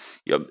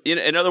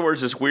 in other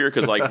words, it's weird.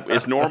 Cause like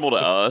it's normal to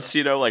us,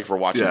 like if we're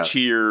watching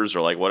Cheers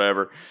or like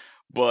whatever,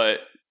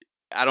 but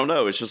I don't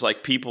know. It's just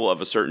like people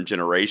of a certain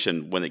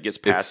generation, when it gets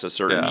past a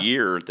certain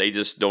year, they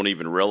just don't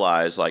even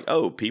realize like,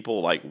 oh,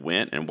 people like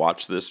went and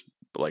watched this.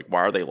 Like, why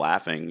are they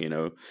laughing?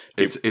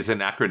 It's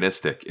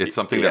anachronistic. It's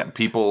something that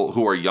people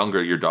who are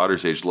younger, your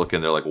daughter's age, look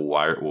and they're like,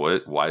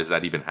 why is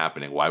that even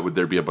happening? Why would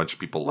there be a bunch of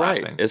people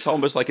laughing? Right. It's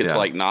almost like it's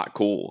like not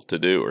cool to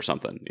do or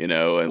something, And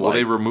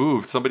they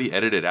removed, somebody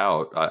edited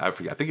out, I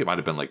think it might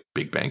have been like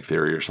Big Bang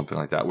Theory or something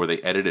like that, where they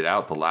edited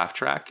out the laugh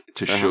track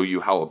to show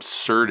you how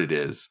absurd it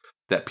is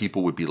that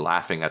people would be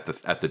laughing at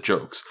the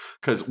jokes.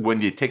 Because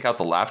when you take out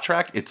the laugh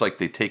track, it's like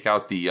they take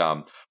out the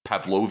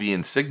Pavlovian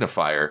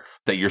signifier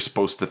that you're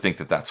supposed to think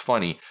that that's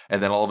funny,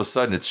 and then all of a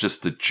sudden it's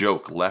just the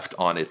joke left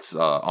on its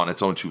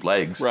own 2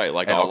 legs, right?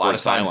 Like and awkward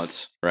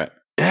silence, right?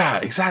 Yeah,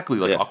 exactly.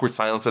 Like awkward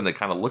silence, and they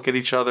kind of look at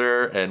each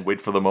other and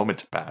wait for the moment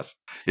to pass.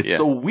 It's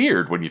so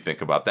weird when you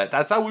think about that.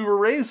 That's how we were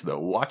raised, though,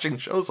 watching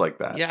shows like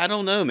that. Yeah, I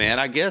don't know, man.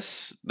 I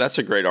guess that's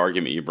a great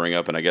argument you bring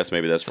up, and I guess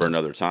maybe that's for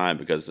another time.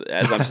 Because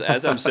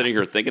as I'm sitting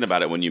here thinking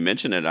about it, when you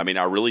mention it, I mean,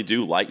 I really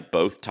do like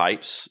both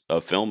types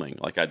of filming.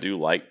 Like, I do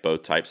like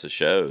both types of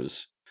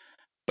shows.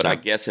 But I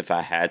guess if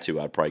I had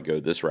to, I'd probably go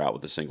this route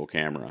with a single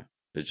camera.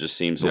 It just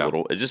seems a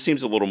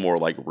little more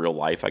like real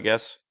life, I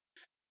guess.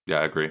 Yeah,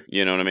 I agree.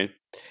 You know what I mean?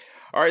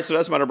 All right, so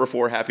that's my number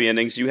 4, Happy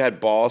Endings. You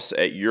had Boss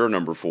at your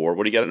number 4.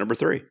 What do you got at number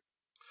 3?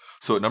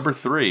 So at number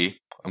 3,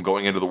 I'm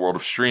going into the world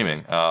of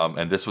streaming.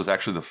 And this was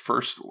actually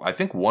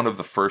one of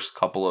the first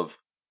couple of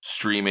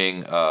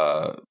streaming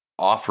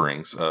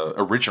offerings,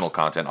 original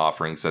content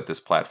offerings that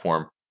this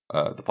platform,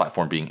 the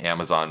platform being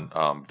Amazon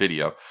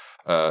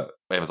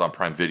Amazon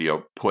Prime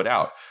Video, put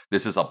out.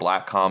 This is a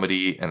black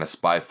comedy and a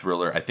spy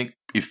thriller. I think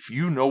if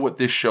you know what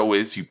this show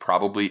is, you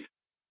probably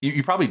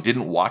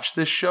didn't watch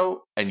this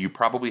show, and you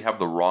probably have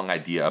the wrong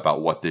idea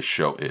about what this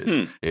show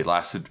is. It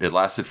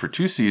lasted for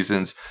 2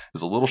 seasons.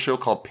 There's a little show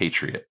called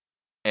Patriot.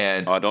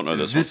 And I don't know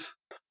this one.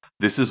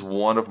 This is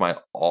one of my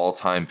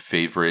all-time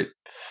favorite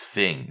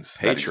things.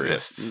 Patriot. That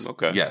exists.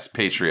 Okay. Yes,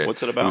 Patriot.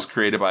 What's it about? It was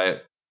created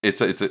by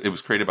it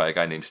was created by a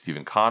guy named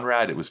Stephen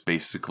Conrad. It was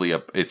basically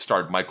it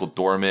starred Michael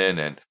Dorman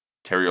and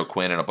Terry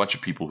O'Quinn and a bunch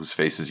of people whose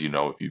faces you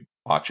know if you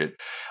watch it.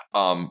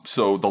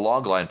 So the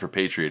log line for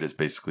Patriot is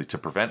basically, to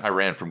prevent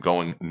Iran from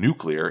going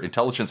nuclear,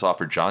 intelligence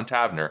officer John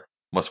Tavner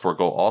must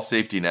forego all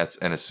safety nets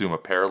and assume a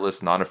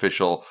perilous,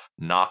 non-official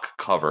knock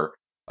cover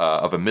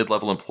of a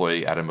mid-level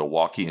employee at a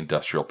Milwaukee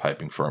industrial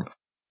piping firm.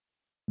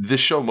 This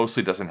show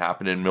mostly doesn't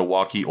happen in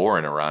Milwaukee or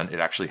in Iran. It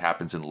actually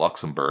happens in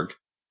Luxembourg.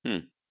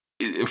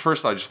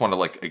 First, I just want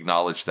to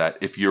acknowledge that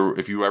if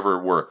you ever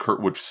were a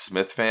Kurtwood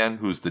Smith fan,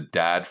 who's the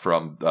dad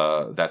from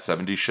that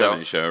 70s show.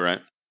 70s show,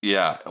 right?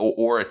 Yeah,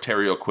 or a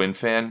Terry O'Quinn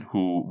fan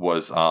who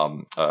was,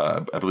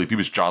 I believe he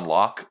was John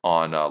Locke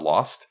on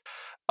Lost.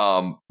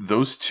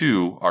 Those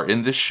two are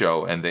in this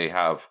show, and they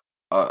have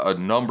a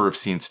number of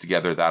scenes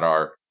together that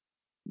are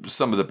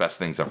some of the best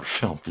things ever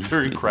filmed.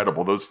 They're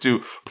incredible, those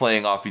two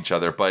playing off each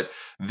other. But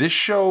this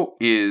show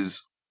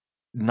is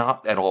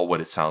not at all what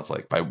it sounds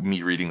like by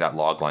me reading that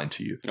log line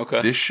to you.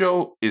 Okay. This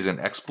show is an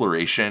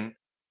exploration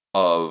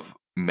of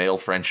male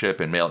friendship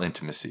and male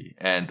intimacy,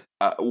 and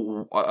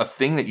a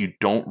thing that you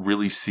don't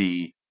really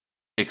see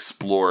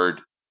explored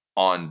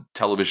on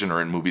television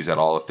or in movies at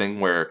all. A thing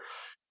where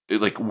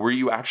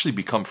you actually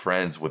become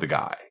friends with a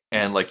guy,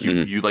 and like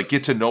you like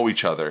get to know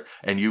each other,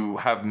 and you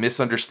have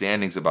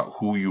misunderstandings about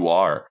who you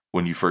are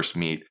when you first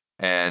meet,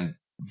 and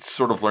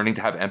sort of learning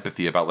to have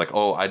empathy about like,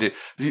 oh, I did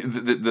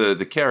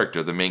the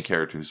character, the main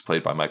character who's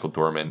played by Michael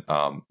Dorman,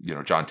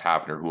 John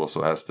Tavner, who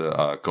also has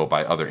to go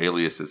by other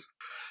aliases.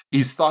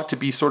 He's thought to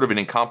be sort of an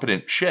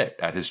incompetent shit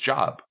at his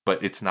job,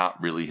 but it's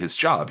not really his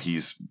job.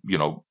 He's,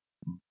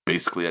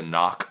 basically a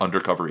knock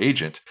undercover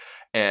agent,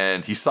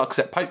 and he sucks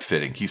at pipe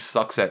fitting. He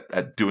sucks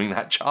at doing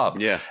that job.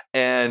 Yeah.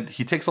 And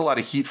he takes a lot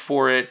of heat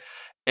for it.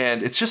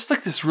 And it's just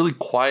like this really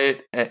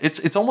quiet.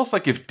 It's almost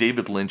like if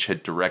David Lynch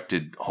had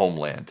directed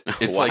Homeland.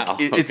 It's wow. like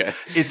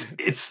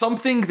it's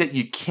something that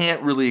you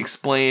can't really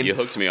explain. You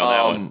hooked me on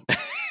that one.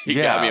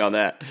 You got me on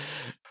that.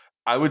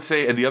 I would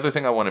say, and the other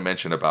thing I want to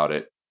mention about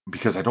it,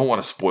 because I don't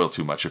want to spoil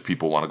too much if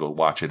people want to go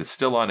watch it. It's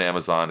still on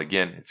Amazon.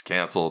 Again, it's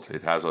canceled.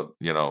 It has a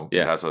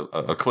it has a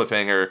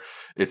cliffhanger.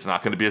 It's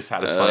not going to be a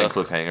satisfying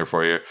cliffhanger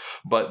for you.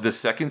 But the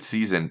second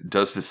season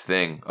does this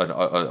thing,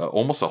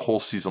 almost a whole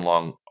season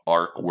long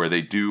arc where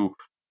they do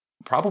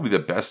probably the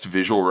best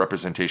visual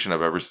representation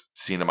I've ever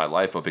seen in my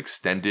life of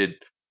extended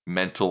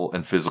mental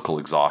and physical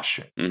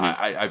exhaustion. Mm-hmm.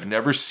 I've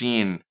never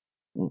seen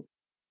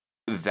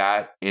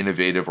that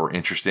innovative or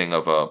interesting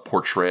of a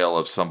portrayal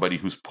of somebody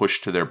who's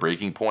pushed to their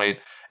breaking point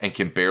and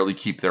can barely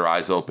keep their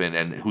eyes open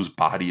and whose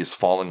body is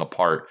falling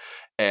apart.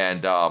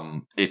 And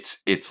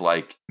it's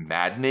like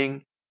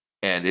maddening,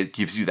 and it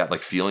gives you that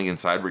like feeling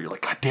inside where you're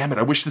like, God damn it,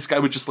 I wish this guy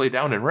would just lay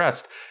down and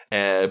rest.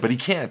 But he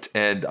can't.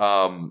 And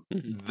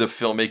the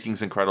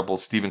filmmaking's incredible.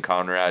 Stephen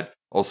Conrad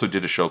also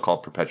did a show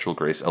called Perpetual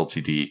Grace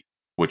LTD,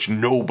 which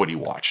nobody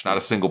watched. Not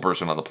a single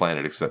person on the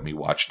planet except me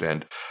watched.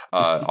 And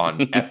on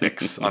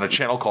Epix, on a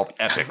channel called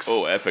Epix.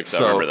 Oh, Epix.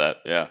 So, I remember that.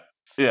 Yeah.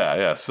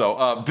 Yeah.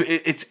 So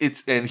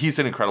it's and he's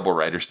an incredible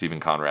writer, Stephen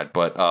Conrad.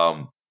 But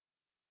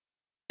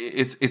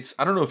it's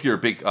I don't know if you're a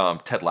big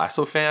Ted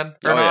Lasso fan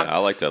or not. Yeah, I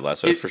like Ted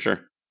Lasso for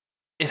sure.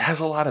 It has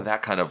a lot of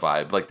that kind of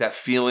vibe, like that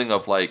feeling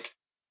of like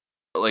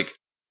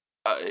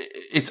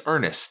it's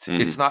earnest.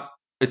 Mm-hmm.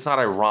 It's not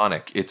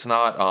ironic. It's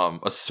not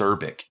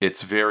acerbic.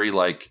 It's very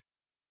like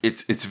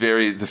it's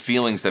very, the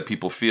feelings that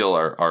people feel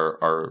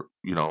are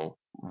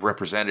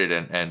represented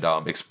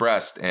and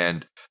expressed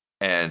and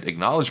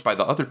acknowledged by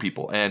the other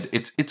people, and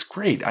it's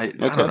great. I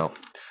don't know.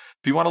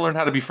 If you want to learn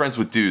how to be friends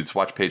with dudes,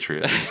 watch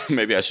Patriot.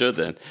 Maybe I should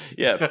then.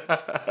 Yeah,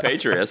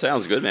 Patriot. That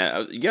sounds good,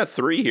 man. You got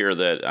 3 here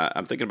that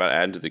I'm thinking about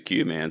adding to the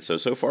queue, man. So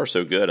far,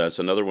 so good. That's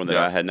another one that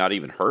I had not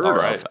even heard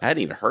of. I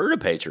hadn't even heard of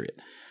Patriot.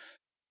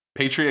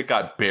 Patriot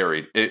got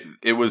buried.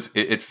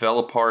 It fell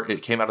apart.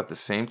 It came out at the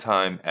same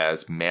time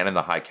as Man in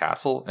the High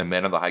Castle, and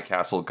Man in the High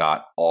Castle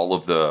got all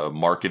of the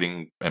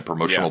marketing and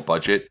promotional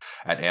budget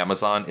at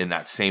Amazon in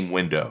that same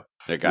window.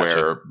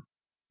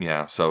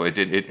 Yeah, so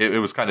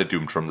it was kind of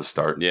doomed from the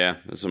start. Yeah,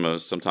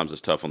 sometimes it's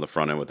tough on the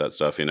front end with that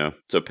stuff,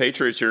 So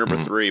Patriots, your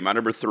number 3. My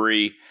number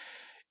 3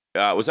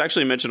 was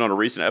actually mentioned on a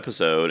recent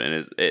episode,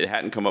 and it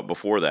hadn't come up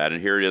before that,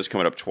 and here it is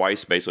coming up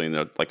twice, basically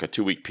in like a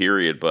 2-week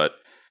period. But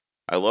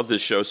I love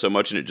this show so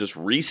much, and it just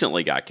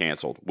recently got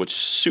canceled, which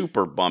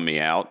super bummed me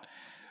out.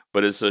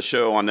 But it's a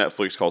show on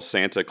Netflix called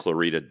Santa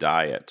Clarita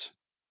Diet.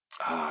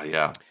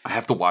 Yeah, I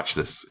have to watch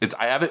this.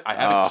 I have it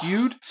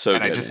queued,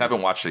 and I just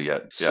haven't watched it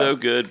yet. Yeah. So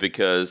good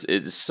because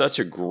it's such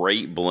a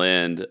great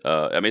blend.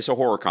 It's a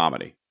horror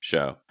comedy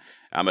show.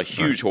 I'm a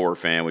huge horror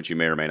fan, which you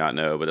may or may not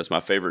know, but that's my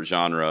favorite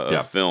genre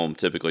of film,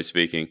 typically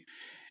speaking.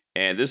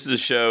 And this is a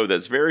show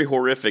that's very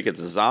horrific. It's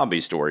a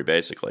zombie story,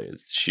 basically.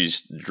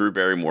 Drew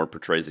Barrymore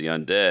portrays the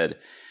undead.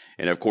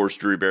 And, of course,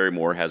 Drew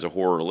Barrymore has a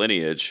horror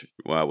lineage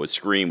with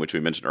Scream, which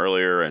we mentioned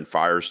earlier, and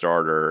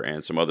Firestarter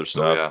and some other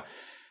stuff. Oh, yeah.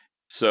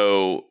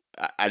 So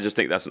I just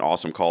think that's an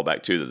awesome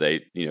callback, too, that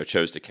they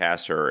chose to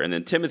cast her. And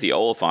then Timothy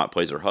Olyphant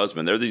plays her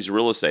husband. They're these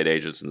real estate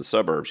agents in the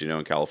suburbs,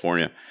 in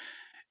California.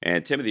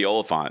 And Timothy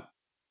Olyphant,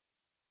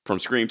 from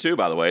Scream 2,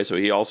 by the way, so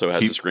he also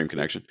has a Scream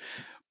connection.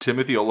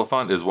 Timothy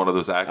Olyphant is one of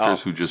those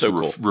actors who just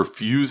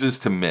refuses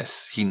to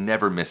miss. He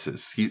never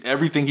misses.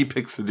 Everything he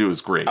picks to do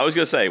is great. I was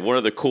going to say, one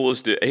of the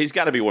coolest he's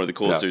got to be one of the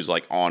coolest dudes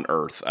like on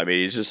earth. I mean,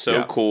 he's just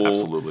so cool.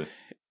 Absolutely.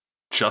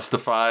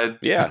 Justified.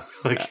 Yeah.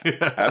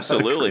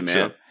 Absolutely, man.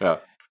 Show. Yeah.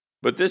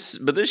 But this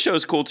show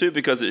is cool too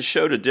because it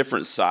showed a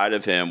different side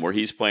of him where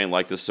he's playing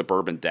like the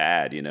suburban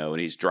dad, and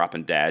he's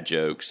dropping dad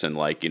jokes and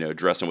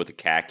dressing with the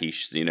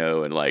khakis,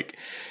 and like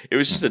it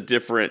was just a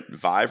different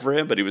vibe for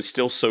him, but he was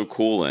still so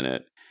cool in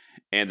it.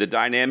 And the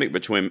dynamic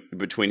between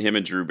him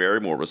and Drew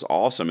Barrymore was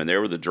awesome, and they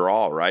were the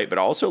draw, right? But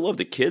I also love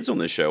the kids on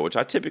this show, which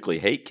I typically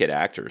hate kid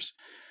actors.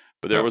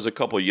 But there was a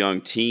couple young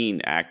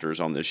teen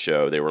actors on this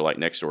show. They were like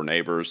next door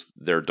neighbors,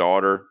 their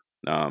daughter,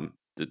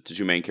 the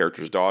 2 main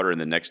characters' daughter, and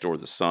then next door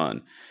the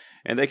son.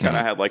 And they kind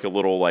of had like a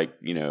little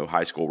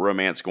high school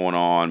romance going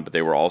on, but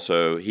they were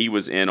also, he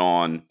was in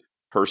on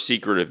her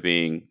secret of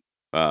being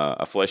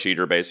a flesh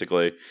eater,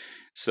 basically.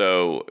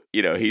 So,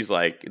 he's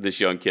like,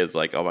 this young kid's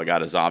like, oh my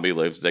God, a zombie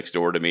lives next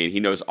door to me. And he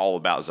knows all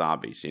about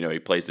zombies. He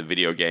plays the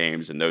video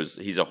games and knows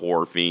he's a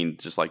horror fiend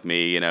just like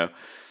me,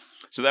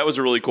 So that was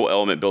a really cool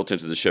element built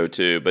into the show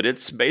too. But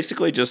it's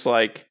basically just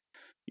like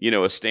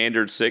a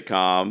standard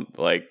sitcom,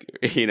 like,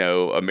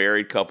 a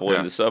married couple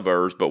in the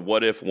suburbs. But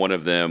what if one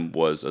of them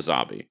was a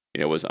zombie,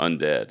 was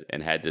undead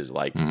and had to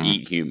like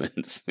eat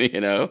humans,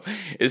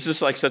 It's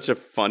just like such a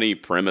funny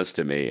premise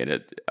to me. And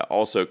it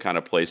also kind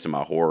of plays to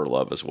my horror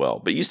love as well.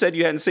 But you said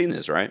you hadn't seen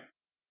this, right?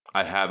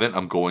 I haven't.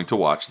 I'm going to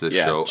watch this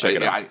show. Check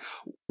it out.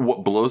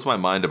 What blows my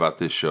mind about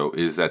this show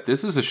is that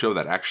this is a show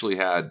that actually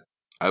had,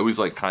 I always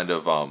like kind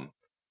of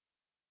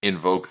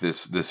invoke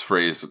this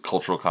phrase,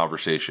 cultural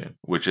conversation,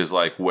 which is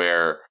like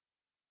where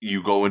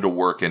you go into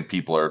work and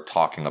people are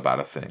talking about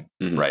a thing,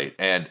 right?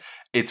 And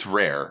it's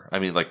rare. I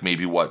mean, like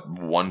maybe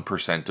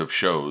 1% of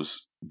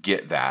shows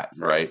get that,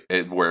 right?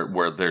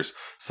 Where there's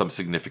some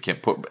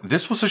significant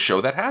this was a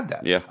show that had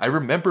that. Yeah. I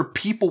remember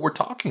people were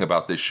talking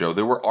about this show.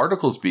 There were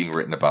articles being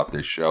written about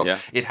this show. Yeah.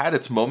 It had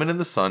its moment in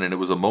the sun, and it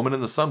was a moment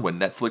in the sun when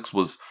Netflix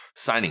was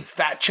signing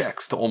fat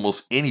checks to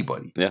almost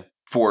anybody. Yeah.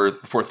 For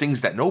things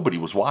that nobody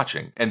was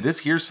watching. And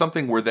here's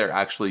something where there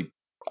actually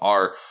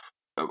are,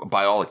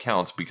 by all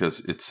accounts,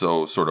 because it's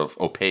so sort of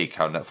opaque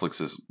how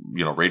Netflix's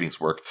ratings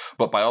work,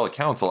 but by all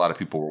accounts, a lot of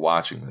people were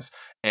watching this.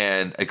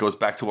 And it goes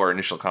back to our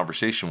initial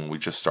conversation when we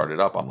just started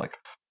up. I'm like,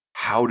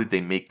 how did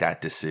they make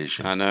that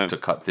decision to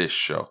cut this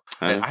show?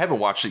 And I haven't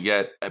watched it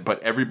yet,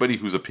 but everybody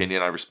whose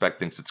opinion I respect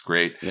thinks it's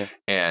great. Yeah.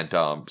 And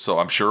so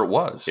I'm sure it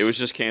was. It was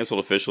just canceled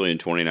officially in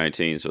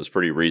 2019, so it's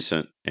pretty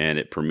recent, and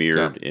it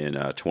premiered in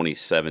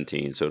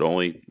 2017. So it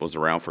only was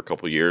around for a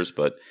couple of years,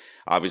 but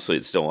obviously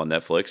it's still on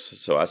Netflix.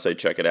 So I say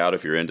check it out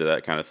if you're into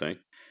that kind of thing.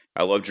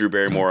 I love Drew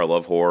Barrymore. I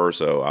love horror,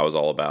 so I was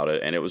all about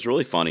it. And it was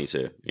really funny,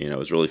 too. It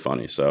was really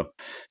funny. So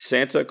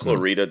Santa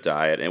Clarita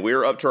Diet. And we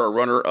are up to our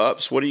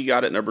runner-ups. What do you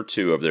got at number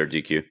 2 over there,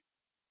 DQ?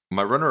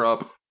 My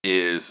runner-up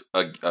is,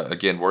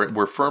 again,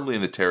 we're firmly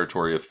in the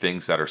territory of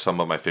things that are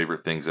some of my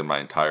favorite things in my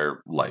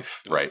entire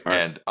life, right?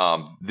 And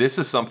this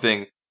is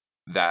something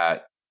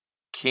that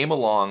came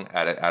along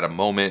at a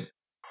moment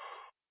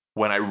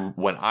when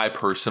I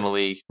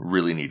personally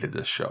really needed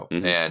this show.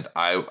 And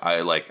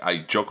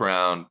I joke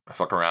around, I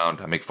fuck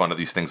around, I make fun of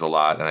these things a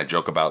lot, and I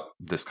joke about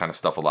this kind of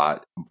stuff a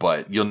lot,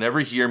 but you'll never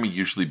hear me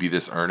usually be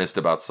this earnest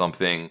about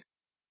something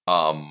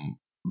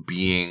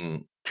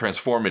being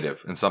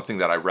transformative and something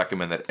that I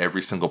recommend that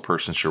every single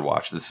person should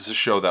watch. This is a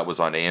show that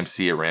was on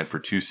AMC. It ran for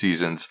 2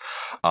 seasons.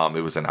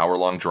 It was an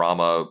hour-long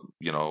drama,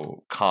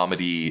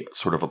 comedy,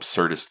 sort of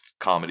absurdist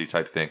comedy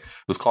type thing.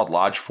 It was called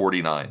Lodge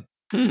 49.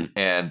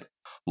 And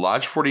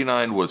Lodge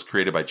 49 was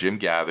created by Jim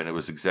Gavin. It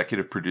was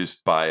executive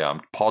produced by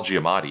Paul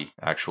Giamatti,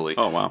 actually.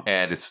 Oh, wow.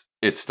 And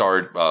it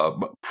starred,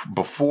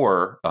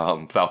 before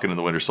Falcon and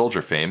the Winter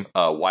Soldier fame,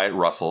 Wyatt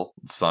Russell,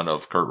 son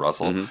of Kurt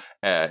Russell,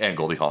 and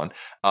Goldie Hawn,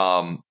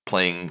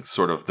 playing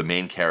sort of the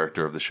main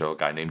character of the show, a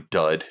guy named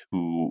Dud,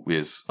 who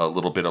is a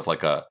little bit of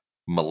like a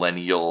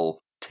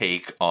millennial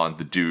take on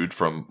the dude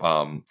from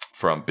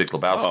Big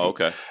Lebowski. Oh,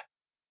 okay.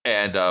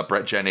 And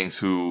Brett Jennings,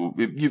 who,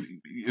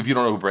 if you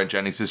don't know who Brett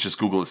Jennings is, just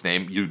Google his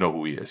name. You know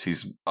who he is.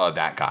 He's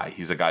that guy.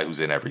 He's a guy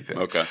who's in everything.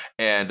 Okay.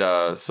 And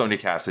Sonia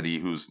Cassidy,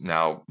 who's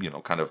now,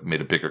 kind of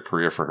made a bigger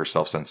career for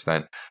herself since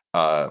then,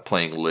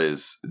 playing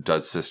Liz,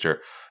 Dud's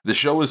sister. The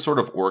show is sort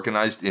of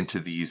organized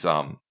into these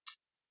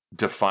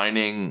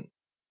defining,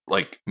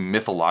 like,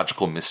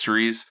 mythological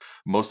mysteries.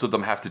 Most of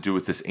them have to do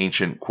with this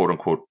ancient,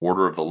 quote-unquote,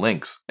 Order of the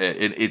Lynx.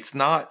 It's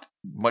not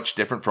much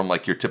different from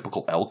like your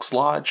typical Elks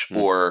Lodge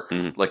or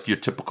like your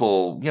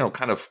typical,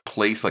 kind of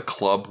place, like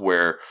club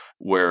where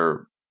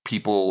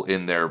people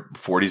in their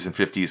 40s and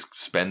 50s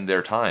spend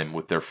their time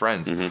with their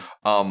friends.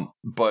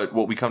 But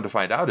what we come to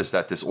find out is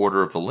that this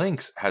Order of the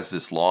Lynx has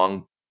this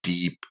long,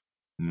 deep,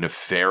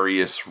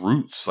 nefarious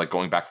roots, like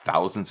going back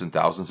thousands and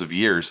thousands of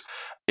years.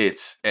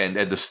 And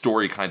the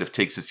story kind of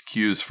takes its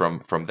cues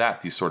from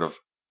that, these sort of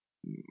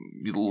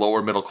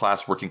lower middle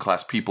class, working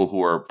class people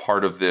who are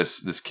part of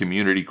this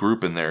community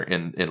group in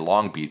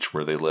Long Beach,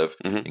 where they live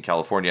in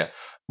California.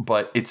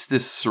 But it's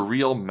this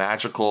surreal,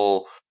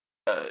 magical,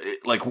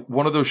 like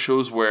one of those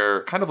shows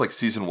where, kind of like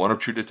season 1 of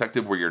True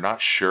Detective, where you're not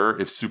sure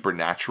if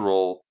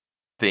supernatural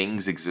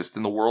things exist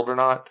in the world or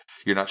not.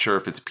 You're not sure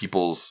if it's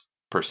people's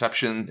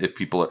perception, if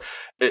people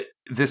are.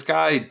 This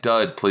guy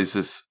Dud plays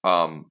this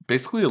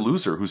basically a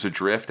loser who's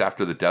adrift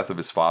after the death of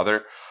his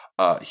father.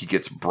 He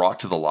gets brought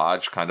to the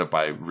lodge kind of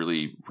by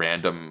really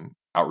random,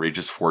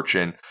 outrageous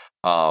fortune.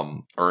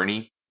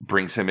 Ernie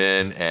brings him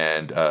in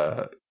and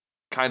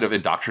kind of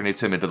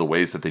indoctrinates him into the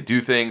ways that they do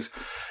things.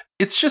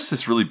 It's just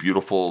this really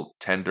beautiful,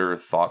 tender,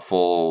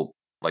 thoughtful,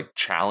 like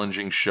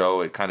challenging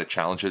show. It kind of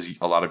challenges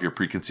a lot of your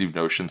preconceived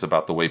notions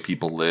about the way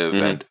people live.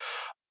 And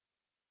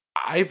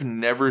I've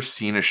never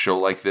seen a show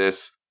like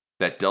this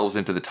that delves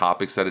into the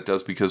topics that it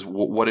does, because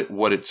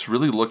what it's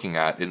really looking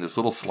at in this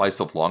little slice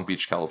of Long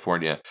Beach,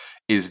 California,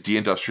 is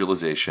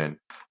deindustrialization,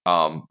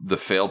 the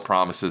failed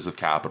promises of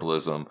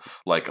capitalism,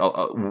 like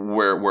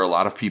where a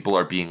lot of people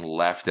are being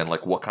left, and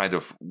like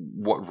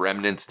what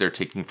remnants they're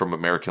taking from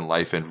American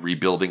life and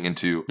rebuilding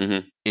into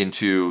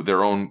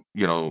their own,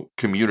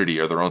 community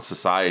or their own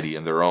society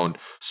and their own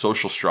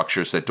social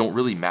structures that don't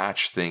really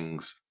match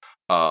things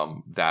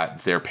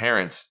that their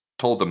parents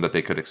told them that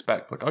they could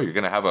expect. Like, oh, you're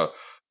going to have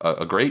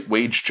a great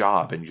wage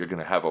job, and you're going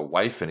to have a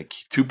wife and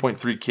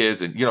 2.3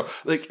 kids, and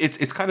like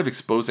it's kind of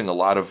exposing a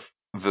lot of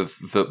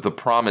the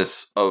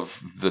promise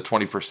of the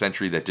 21st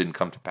century that didn't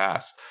come to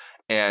pass,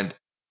 and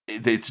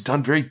it's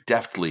done very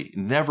deftly,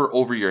 never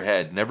over your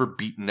head, never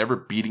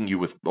beating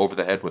you over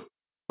the head with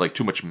like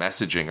too much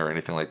messaging or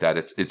anything like that.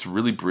 It's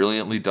really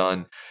brilliantly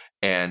done,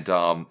 and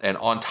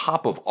on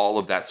top of all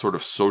of that sort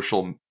of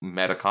social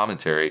meta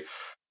commentary,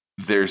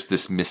 there's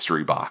this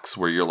mystery box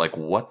where you're like,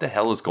 what the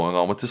hell is going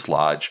on with this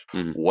lodge?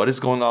 Mm-hmm. What is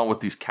going on with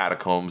these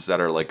catacombs that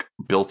are like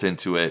built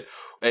into it?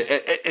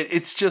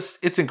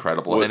 It's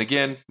incredible. What? And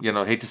again,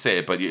 hate to say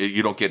it, but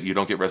you don't get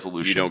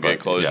resolution. You don't get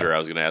closure. Yeah. I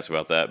was going to ask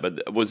about that.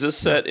 But was this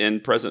set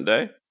in present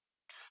day?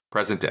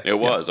 Present day. It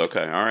was. Yeah.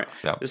 Okay. All right.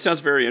 Yeah. This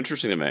sounds very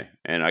interesting to me.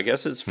 And I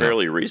guess it's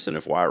fairly recent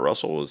if Wyatt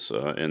Russell was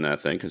in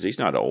that thing, because he's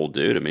not an old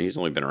dude. I mean, he's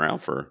only been around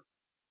for...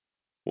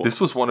 Well,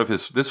 this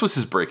was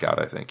his breakout,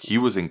 I think. He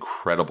was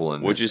incredible in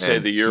this. Would you say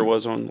the year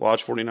was on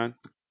Lodge 49?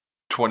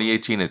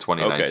 2018 and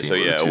 2019. Okay, so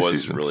yeah, it was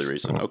seasons. really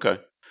recent. Okay.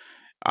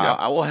 Yeah.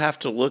 I will have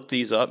to look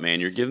these up, man.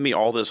 You're giving me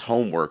all this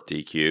homework,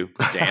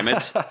 DQ. Damn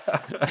it.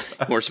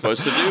 We're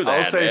supposed to do that,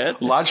 I'll say man.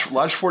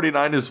 Lodge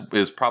 49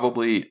 is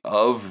probably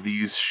of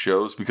these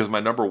shows, because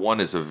my number one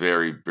is a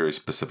very, very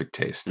specific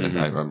taste, and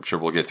I'm sure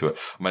we'll get to it.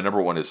 My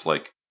number one is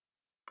like,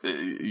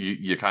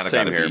 you kind of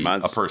got to be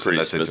Mine's a person pretty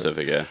that's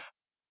specific, yeah.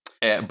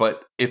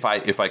 But if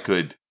I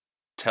could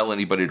tell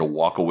anybody to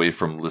walk away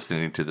from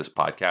listening to this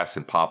podcast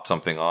and pop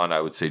something on,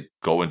 I would say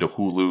go into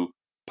Hulu,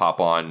 pop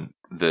on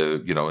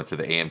into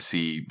the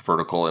AMC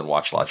vertical and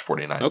watch Lodge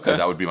 49. Okay.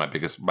 That would be my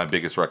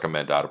biggest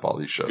recommend out of all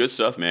these shows. Good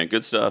stuff, man.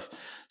 Good stuff.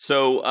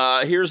 So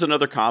here's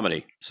another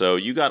comedy. So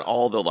you got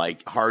all the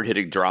like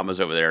hard-hitting dramas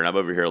over there, and I'm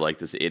over here like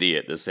this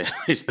idiot. This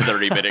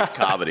 30-minute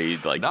comedy.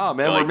 Like, no,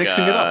 man, we're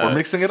mixing it up. We're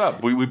mixing it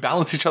up. We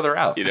balance each other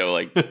out.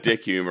 Like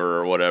dick humor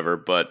or whatever.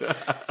 But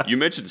you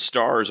mentioned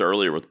Starz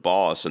earlier with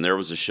Boss, and there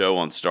was a show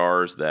on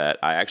Starz that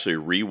I actually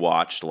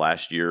rewatched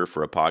last year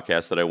for a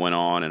podcast that I went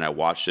on, and I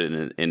watched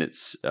it in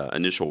its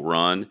initial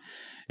run.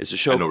 It's a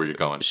show. I know where you're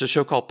going. It's a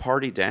show called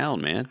Party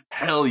Down, man.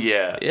 Hell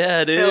yeah.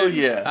 Yeah, dude. Hell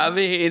yeah. I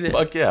mean,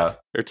 fuck yeah.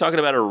 They're talking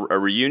about a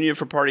reunion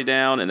for Party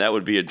Down, and that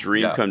would be a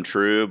dream come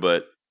true.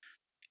 But,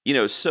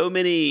 so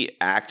many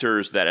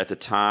actors that at the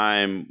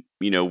time,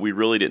 we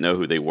really didn't know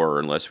who they were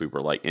unless we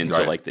were like into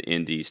like the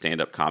indie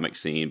stand-up comic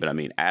scene. But I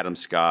mean, Adam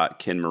Scott,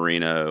 Ken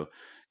Marino,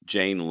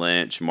 Jane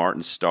Lynch,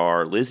 Martin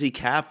Starr, Lizzie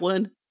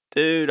Kaplan.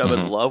 Dude, I'm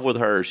in love with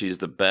her. She's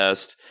the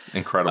best.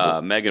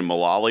 Incredible. Megan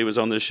Mullally was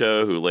on the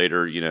show, who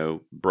later,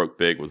 broke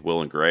big with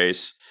Will and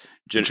Grace.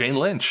 Jane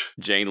Lynch.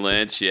 Jane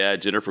Lynch, yeah.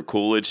 Jennifer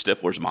Coolidge,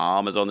 Stifler's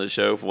mom, is on the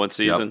show for one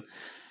season. Yep.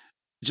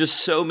 Just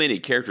so many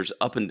characters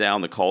up and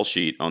down the call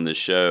sheet on this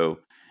show.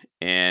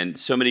 And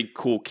so many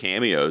cool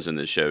cameos in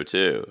this show,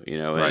 too.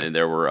 And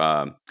there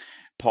were...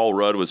 Paul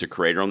Rudd was a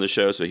creator on the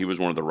show, so he was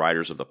one of the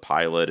writers of the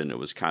pilot, and it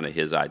was kind of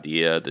his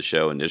idea, the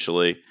show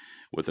initially,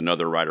 with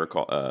another writer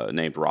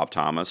named Rob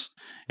Thomas.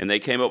 And they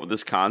came up with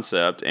this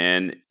concept.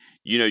 And,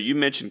 you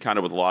mentioned kind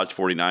of with Lodge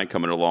 49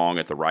 coming along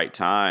at the right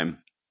time,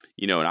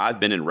 and I've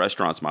been in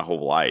restaurants my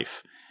whole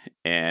life.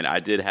 And I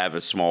did have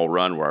a small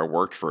run where I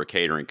worked for a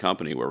catering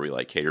company where we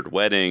like catered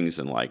weddings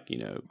and like,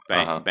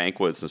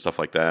 banquets and stuff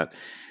like that.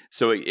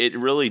 So it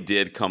really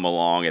did come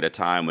along at a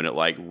time when it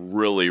like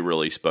really,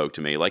 really spoke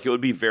to me. Like it would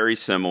be very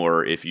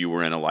similar if you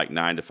were in a like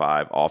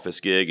 9-to-5 office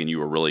gig and you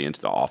were really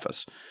into The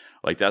Office.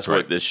 Like that's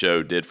what this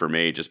show did for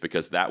me, just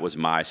because that was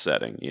my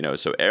setting,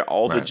 So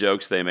all the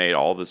jokes they made,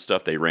 all the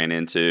stuff they ran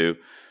into,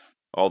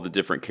 all the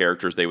different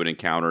characters they would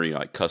encounter,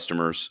 like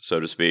customers, so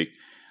to speak.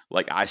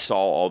 Like I saw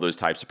all those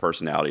types of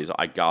personalities.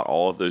 I got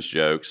all of those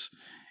jokes.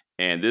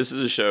 And this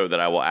is a show that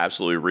I will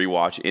absolutely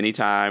rewatch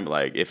anytime.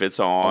 Like if it's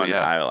on,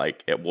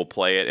 it will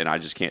play it, and I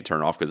just can't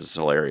turn it off because it's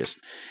hilarious.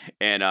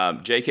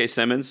 And J.K.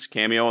 Simmons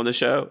cameo on the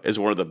show is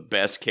one of the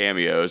best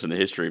cameos in the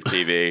history of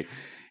TV.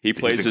 He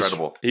plays this.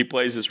 He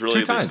plays this really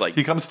 2 times. Like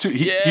he comes to.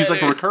 He's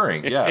like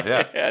recurring.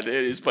 Yeah. Yeah,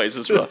 dude. He plays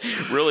this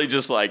really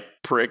just like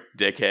prick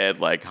dickhead,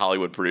 like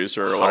Hollywood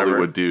producer or whatever.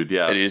 Hollywood dude.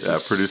 Yeah. And he's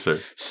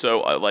producer. So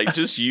like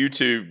just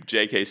YouTube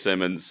J.K.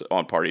 Simmons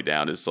on Party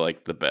Down is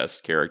like the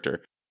best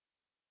character.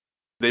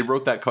 They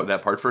wrote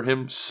that part for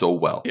him so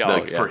well.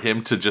 For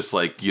him to just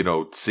like,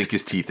 sink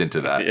his teeth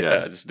into that.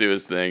 Yeah, just do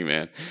his thing,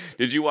 man.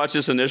 Did you watch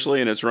this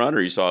initially in its run,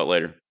 or you saw it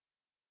later?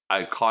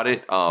 I caught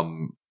it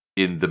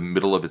in the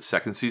middle of its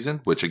second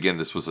season, which again,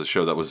 this was a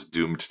show that was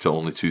doomed to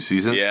only 2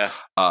 seasons. Yeah.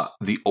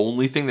 The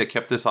only thing that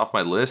kept this off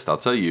my list, I'll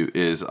tell you,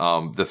 is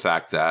the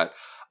fact that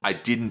I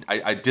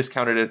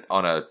discounted it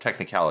on a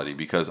technicality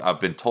because I've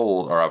been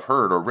told, or I've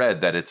heard or read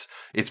that it's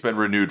been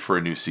renewed for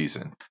a new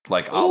season.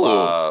 Like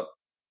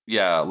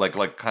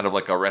like kind of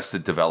like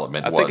Arrested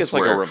Development. I think it's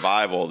like a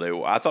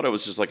revival. I thought it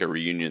was just like a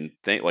reunion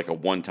thing, like a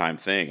one-time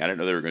thing. I didn't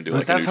know they were going to do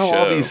like a new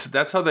show.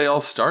 That's how they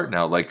all start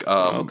now. Like,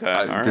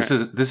 this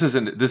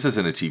isn't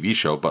a TV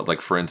show, but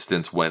like for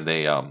instance, when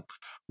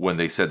when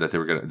they said that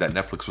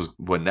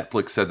when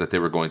Netflix said that they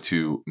were going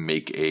to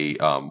make a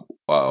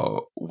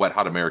Wet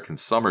Hot American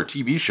Summer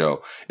TV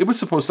show, it was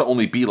supposed to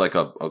only be like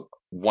a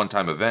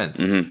one-time event.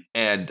 Mm-hmm.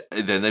 And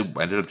then they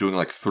ended up doing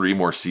like 3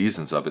 more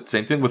seasons of it.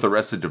 Same thing with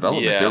Arrested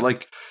Development. Yeah. They're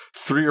like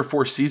 3 or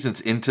 4 seasons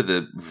into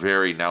the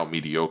very now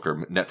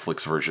mediocre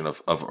Netflix version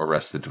of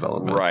Arrested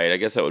Development. Right. I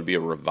guess that would be a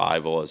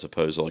revival as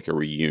opposed to like a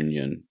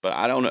reunion. But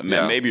I don't know.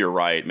 Yeah. Maybe you're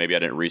right. Maybe I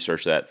didn't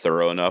research that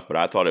thorough enough, but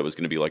I thought it was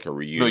going to be like a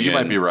reunion. No, you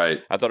might be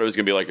right. I thought it was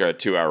going to be like a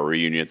 2-hour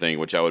reunion thing,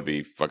 which I would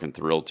be fucking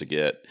thrilled to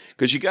get.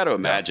 Because you got to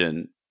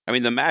imagine, I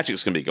mean, the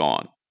magic's going to be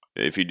gone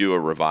if you do a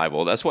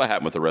revival. That's what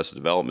happened with Arrested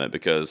Development,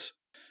 because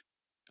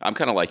I'm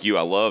kind of like you.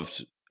 I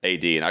loved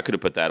AD, and I could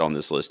have put that on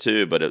this list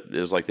too, but it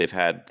is like they're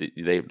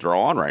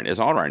on right. It's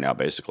on right now,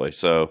 basically.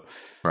 So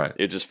right.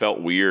 It just felt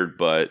weird.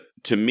 But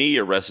to me,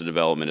 Arrested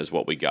Development is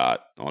what we got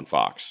on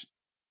Fox.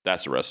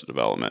 That's Arrested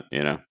Development,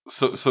 you know.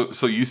 So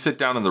you sit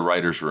down in the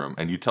writers' room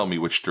and you tell me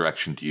which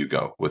direction do you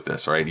go with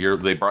this, right?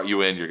 They brought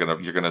you in. You're gonna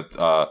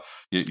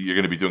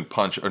be doing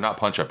punch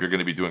up. You're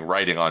gonna be doing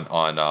writing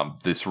on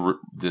this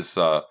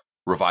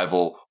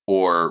revival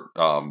or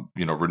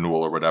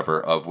renewal or whatever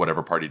of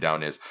whatever Party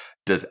Down is.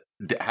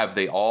 Are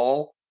they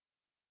all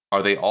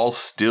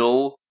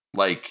still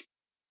like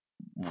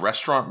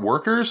restaurant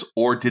workers,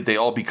 or did they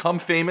all become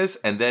famous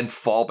and then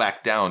fall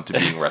back down to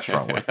being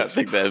restaurant workers? I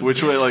think that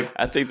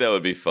I think that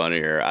would be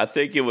funnier. I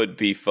think it would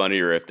be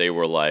funnier if they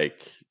were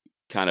like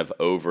kind of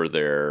over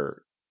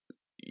their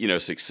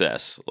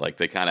success, like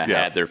they kind of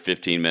had their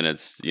 15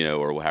 minutes,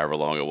 or however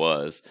long it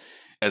was,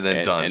 and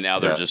then done, and now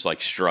they're just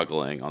like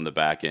struggling on the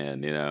back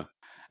end,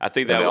 I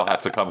think that they'll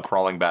have to come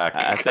crawling back,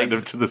 to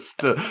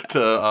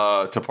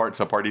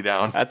Party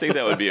Down. I think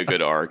that would be a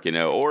good arc,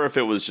 or if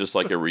it was just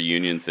like a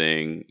reunion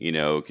thing,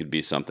 it could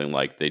be something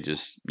like they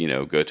just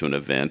go to an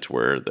event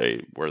where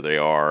they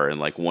are, and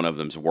like one of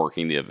them's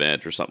working the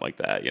event or something like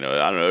that. I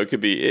don't know. It could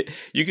be.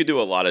 You could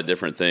do a lot of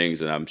different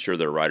things, and I'm sure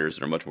there are writers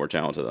that are much more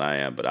talented than I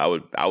am. But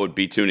I would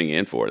be tuning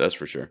in for it. That's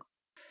for sure.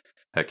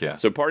 Heck yeah.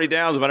 So Party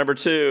Down is my number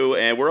 2,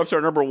 and we're up to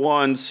our number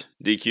 1s.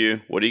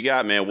 DQ, what do you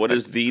got, man? What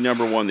is the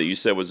number 1 that you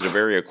said was a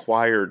very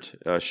acquired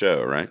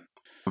show, right?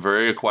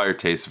 Very acquired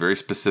taste, very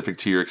specific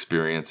to your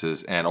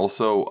experiences. And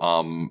also,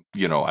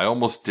 I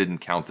almost didn't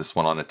count this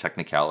one on a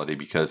technicality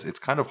because it's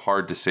kind of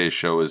hard to say a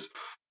show is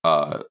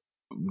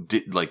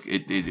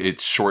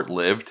it's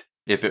short-lived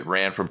if it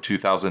ran from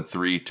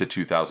 2003 to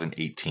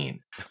 2018.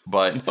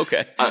 But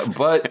okay.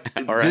 But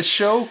right. this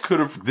show could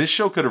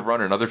have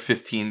run another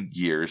 15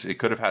 years. It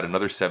could have had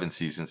another 7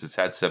 seasons. It's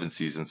had 7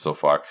 seasons so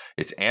far.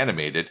 It's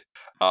animated,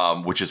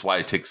 which is why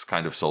it takes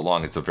kind of so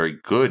long. It's a very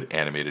good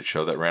animated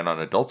show that ran on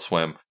Adult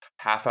Swim.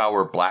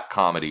 Half-hour black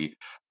comedy,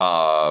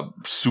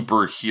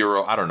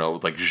 superhero, I don't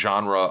know, like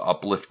genre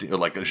uplifting,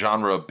 like a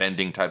genre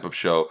bending type of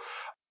show.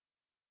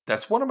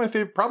 That's one of my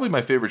favorite, probably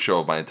my favorite show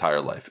of my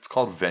entire life. It's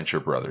called Venture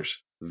Brothers.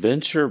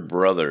 Venture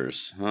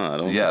Brothers. Huh, I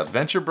don't know.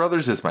 Venture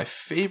Brothers is my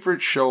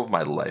favorite show of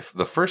my life.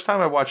 The first time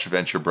I watched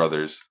Venture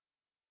Brothers,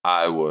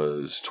 I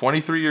was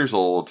 23 years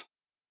old.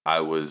 I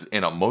was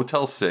in a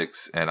Motel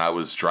 6, and I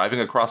was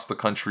driving across the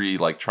country,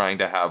 like trying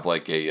to have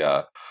like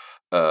a,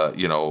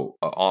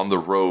 on the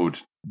road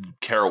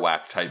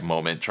Kerouac type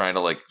moment, trying to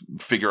like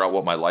figure out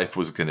what my life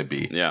was going to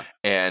be. Yeah.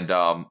 And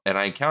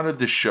I encountered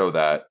this show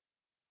that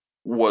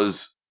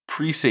was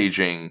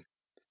presaging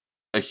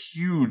a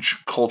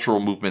huge cultural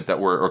movement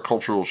or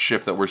cultural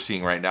shift that we're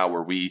seeing right now,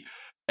 where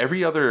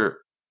every other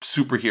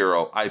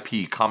superhero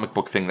IP comic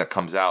book thing that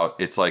comes out,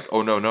 it's like,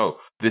 oh no,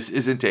 this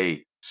isn't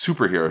a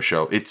superhero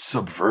show. It's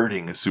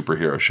subverting a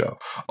superhero show.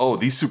 Oh,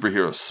 these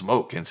superheroes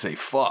smoke and say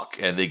fuck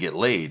and they get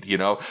laid,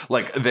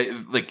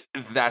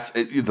 that's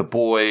The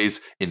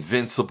Boys,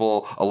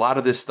 Invincible, a lot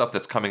of this stuff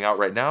that's coming out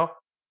right now.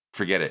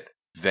 Forget it.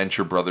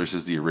 Venture Brothers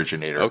is the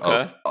originator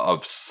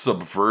of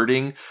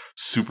subverting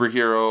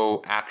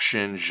superhero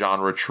action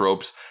genre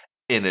tropes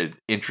in an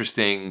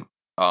interesting,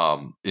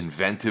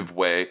 inventive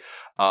way.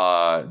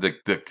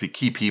 The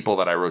key people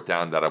that I wrote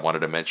down that I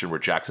wanted to mention were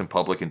Jackson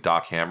Public and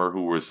Doc Hammer,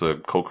 who was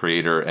the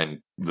co-creator and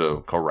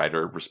the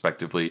co-writer,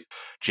 respectively.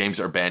 James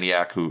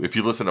Urbaniak, who, if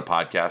you listen to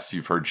podcasts,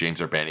 you've heard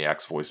James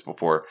Urbaniak's voice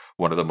before,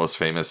 one of the most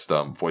famous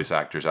voice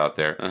actors out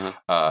there,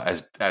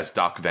 as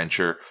Doc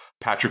Venture.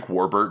 Patrick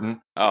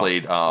Warburton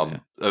played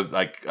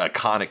like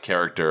iconic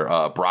character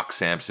Brock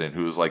Sampson,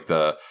 who was like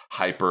the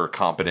hyper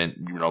competent,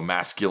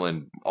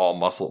 masculine, all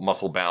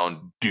muscle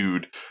bound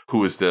dude who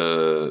was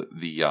the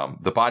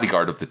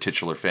bodyguard of the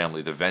titular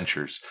family, the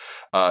Ventures.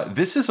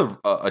 This is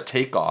a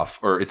takeoff,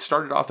 or it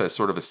started off as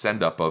sort of a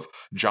send up of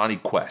Johnny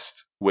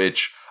Quest,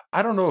 which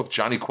I don't know if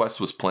Johnny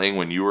Quest was playing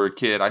when you were a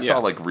kid. I saw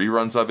like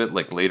reruns of it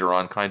like later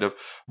on kind of,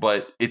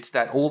 but it's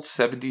that old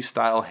 70s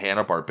style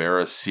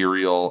Hanna-Barbera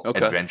serial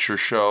adventure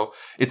show.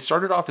 It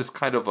started off as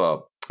kind of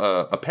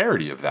a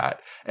parody of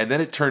that. And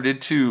then it turned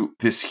into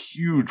this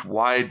huge,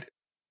 wide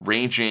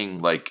ranging,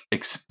 like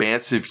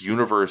expansive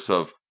universe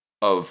of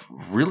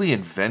really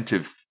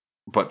inventive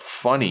but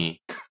funny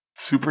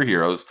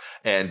superheroes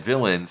and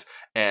villains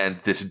and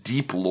this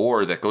deep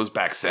lore that goes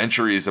back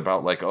centuries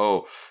about like,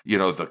 oh, you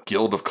know, the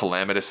Guild of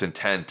Calamitous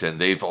Intent,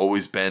 and they've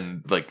always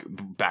been like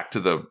back to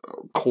the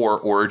core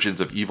origins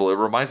of evil. It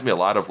reminds me a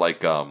lot of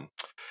like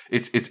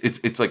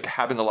it's like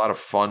having a lot of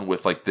fun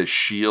with like the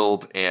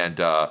Shield and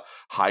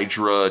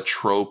Hydra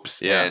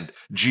tropes and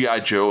G.I.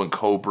 Joe and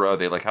Cobra.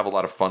 They like have a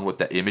lot of fun with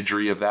the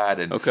imagery of that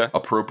and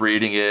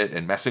appropriating it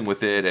and messing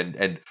with it.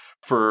 And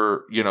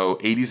for, you know,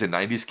 80s and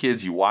 90s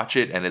kids, you watch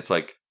it and it's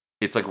like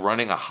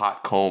running a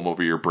hot comb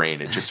over your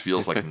brain. It just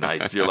feels like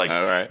nice. You're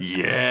like,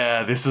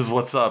 yeah, this is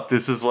what's up.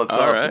 This is what's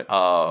up. Right.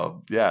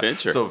 Yeah.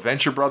 Venture. So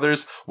Venture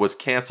Brothers was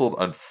canceled,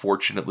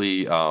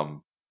 unfortunately,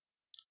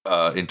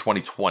 in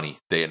 2020.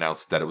 They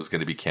announced that it was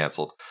going to be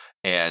canceled.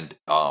 And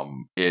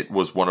it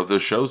was one of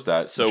those shows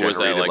that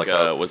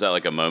was that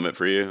like a moment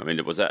for you? I mean,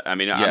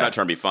 I'm not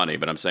trying to be funny,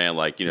 but I'm saying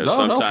like, you know,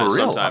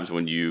 sometimes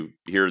when you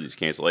hear these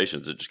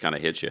cancellations, it just kind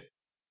of hits you.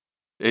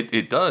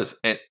 It does.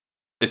 And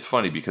it's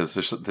funny because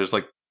there's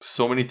like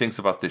so many things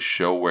about this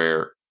show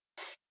where,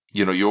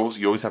 you know, you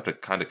always have to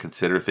kind of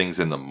consider things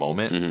in the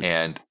moment. Mm-hmm.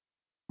 And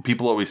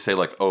people always say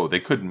like, oh, they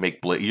couldn't make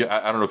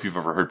I don't know if you've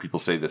ever heard people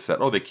say this, that,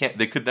 oh, they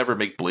could never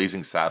make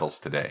Blazing Saddles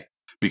today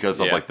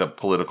because of like the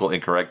political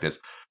incorrectness.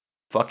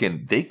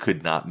 Fucking, they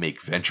could not make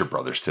Venture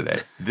Brothers today.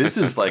 This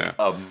is like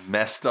a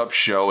messed up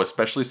show,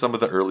 especially some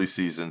of the early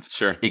seasons.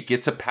 Sure. It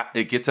gets a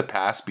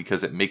pass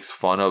because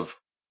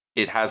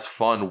it has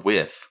fun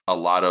with a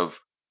lot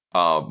of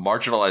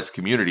marginalized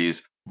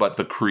communities, but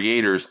the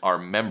creators are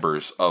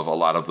members of a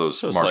lot of those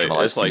marginalized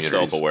communities. It's like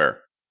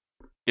self-aware.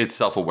 It's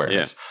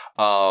self-awareness.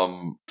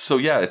 So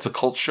yeah, it's a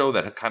cult show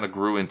that kind of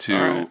grew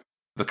into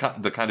the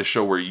kind of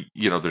show where,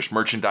 you know, there's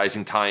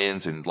merchandising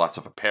tie-ins and lots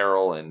of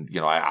apparel. And,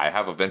 you know, I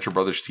have a Venture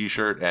Brothers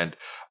t-shirt and,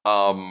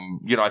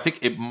 you know, I think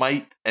it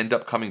might end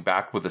up coming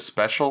back with a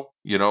special,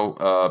 you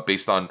know,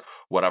 based on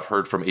what I've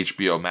heard from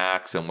HBO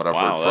Max and what I've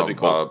heard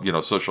from, you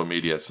know, social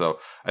media. So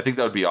I think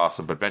that would be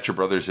awesome. But Venture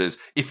Brothers is,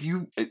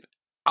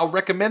 I'll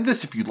recommend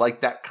this if you like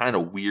that kind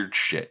of weird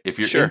shit. If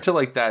you're into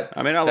like that.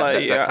 I mean, I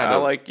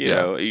like, you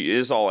know, it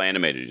is all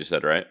animated, you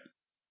said, right?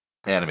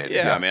 Animated.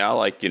 Yeah. I mean, I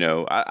like, you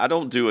know, I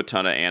don't do a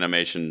ton of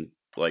animation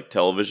like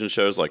television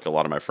shows like a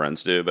lot of my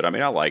friends do, but I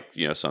mean, I like,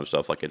 you know, some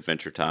stuff like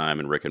Adventure Time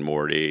and Rick and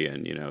Morty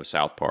and, you know,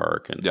 South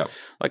Park and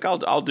like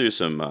I'll do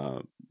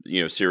some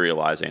you know,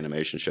 serialized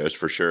animation shows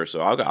for sure. So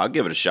I'll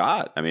give it a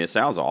shot. I mean, it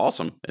sounds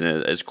awesome and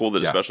it's cool that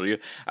it's special to you.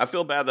 I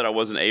feel bad that I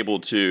wasn't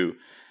able to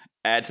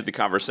add to the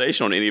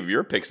conversation on any of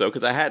your picks though,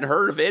 because I hadn't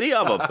heard of any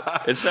of them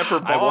except for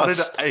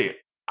Boss.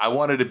 I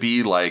wanted to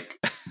be like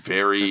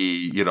very,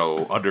 you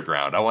know,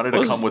 underground. I wanted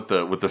to come with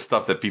the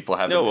stuff that people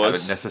haven't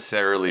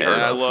necessarily heard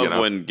of. I love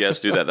when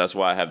guests do that. That's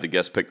why I have the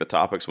guests pick the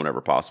topics whenever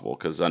possible,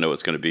 because I know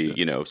it's going to be,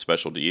 you know,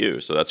 special to you.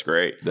 So that's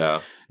great.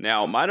 Yeah.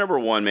 Now, my number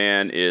one,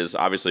 man, is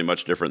obviously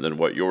much different than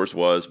what yours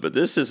was, but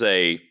this is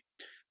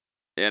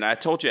and I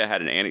told you I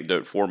had an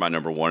anecdote for my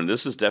number one.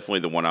 This is definitely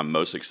the one I'm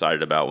most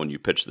excited about when you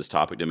pitched this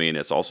topic to me, and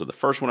it's also the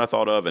first one I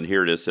thought of, and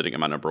here it is sitting at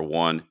my number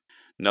one.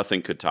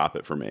 Nothing could top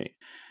it for me.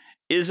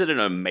 Is it an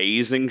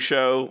amazing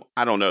show?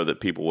 I don't know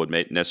that people would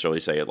necessarily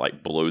say it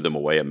like blew them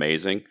away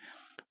amazing,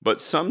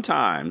 but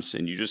sometimes,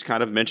 and you just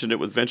kind of mentioned it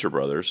with Venture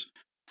Brothers,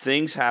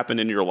 things happen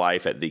in your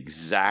life at the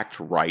exact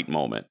right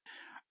moment.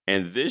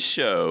 And this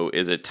show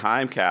is a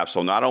time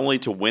capsule, not only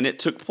to when it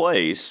took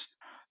place,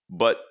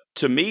 but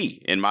to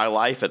me, in my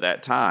life at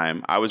that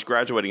time. I was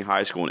graduating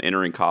high school and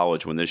entering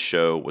college when this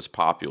show was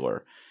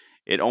popular.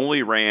 It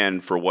only ran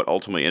for what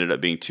ultimately ended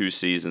up being 2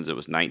 seasons. It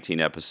was 19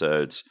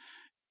 episodes.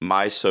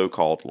 My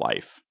So-Called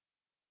Life.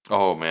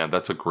 Oh, man,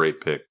 that's a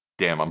great pick.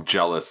 Damn, I'm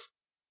jealous.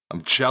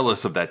 I'm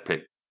jealous of that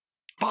pick.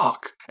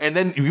 Fuck. And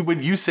then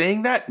when you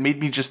saying that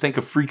made me just think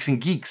of Freaks and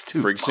Geeks,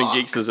 too. Freaks and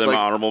Geeks is in my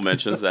honorable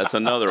mentions. That's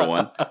another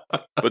one.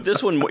 But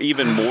this one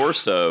even more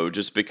so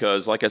just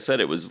because, like I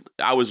said,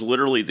 I was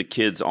literally the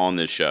kids on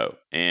this show.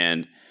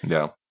 And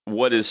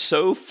what is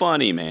so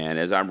funny, man,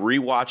 is I'm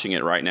rewatching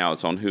it right now.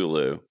 It's on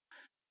Hulu.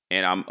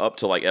 And I'm up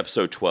to like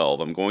episode 12.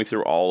 I'm going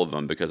through all of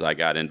them because I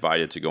got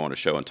invited to go on a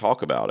show and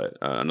talk about it,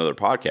 another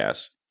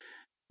podcast.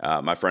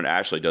 My friend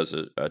Ashley does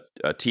a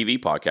TV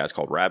podcast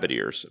called Rabbit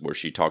Ears, where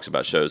she talks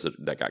about shows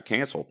that got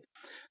canceled.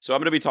 So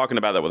I'm going to be talking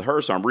about that with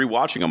her. So I'm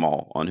rewatching them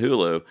all on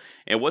Hulu.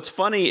 And what's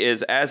funny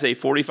is, as a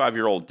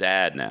 45-year-old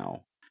dad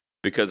now,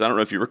 because I don't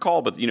know if you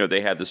recall, but you know,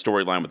 they had the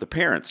storyline with the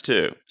parents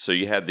too. So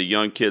you had the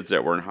young kids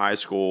that were in high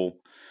school,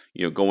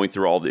 you know, going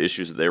through all the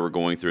issues that they were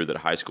going through that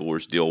high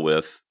schoolers deal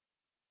with.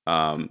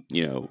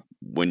 You know,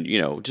 when,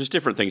 you know, just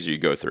different things that you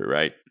go through,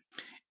 right?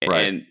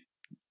 And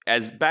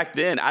as back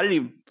then,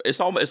 it's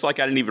almost like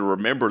I didn't even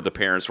remember the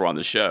parents were on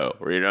the show,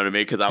 or you know what I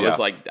mean? Because I was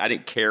like, I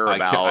didn't care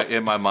about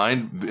in my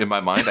mind,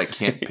 I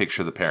can't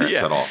picture the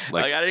parents at all.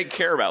 Like I didn't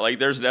care about, like,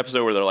 there's an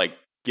episode where they're like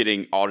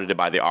getting audited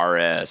by the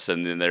RS,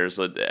 and then there's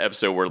an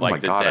episode where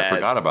like I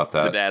forgot about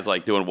that. The dad's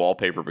like doing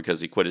wallpaper because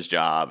he quit his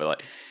job, and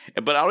like,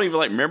 but I don't even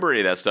like remember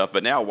any of that stuff.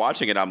 But now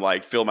watching it, I'm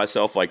like, feel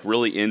myself like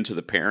really into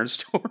the parent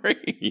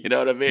story. You know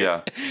what I mean?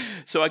 Yeah.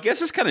 So I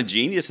guess it's kind of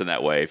genius in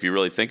that way if you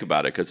really think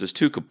about it, because it's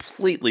 2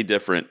 completely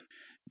different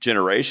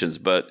generations,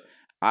 but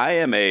I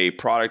am a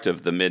product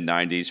of the mid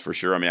 90s for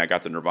sure. I mean, I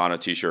got the Nirvana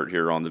t-shirt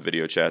here on the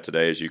video chat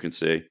today, as you can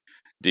see,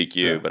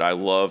 DQ, but I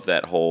love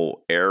that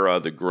whole era,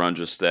 the grunge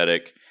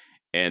aesthetic.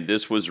 And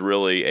this was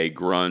really a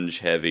grunge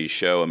heavy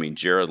show. I mean,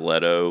 Jared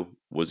Leto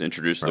was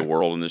introduced to the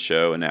world in the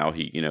show, and now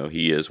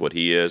he is what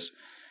he is.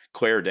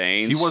 Claire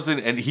Danes.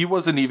 He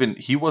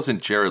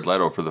wasn't Jared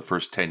Leto for the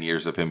first 10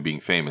 years of him being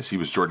famous. He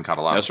was Jordan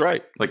Catalano. That's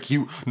right. Like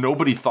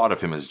nobody thought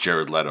of him as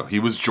Jared Leto. He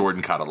was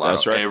Jordan Catalano.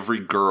 That's right.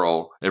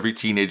 Every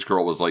teenage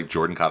girl was like,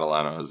 Jordan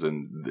Catalano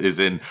is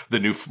in the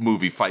new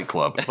movie Fight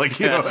Club. Like,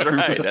 that's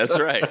right. That's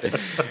right.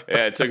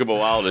 Yeah, it took him a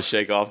while to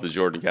shake off the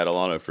Jordan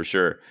Catalano for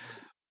sure.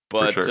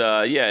 But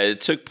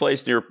it took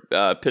place near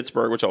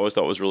Pittsburgh, which I always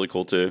thought was really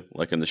cool too,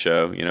 like in the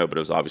show, but it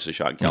was obviously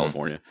shot in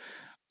California.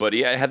 But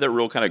yeah, it had that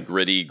real kind of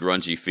gritty,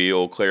 grungy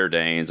feel. Claire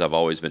Danes, I've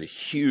always been a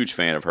huge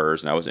fan of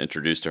hers, and I was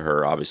introduced to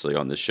her obviously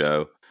on this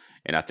show.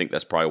 And I think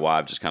that's probably why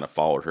I've just kind of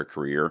followed her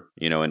career,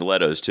 and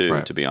Leto's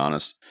too, to be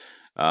honest.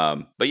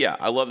 But yeah,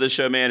 I love this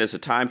show, man. It's a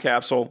time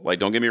capsule. Like,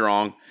 don't get me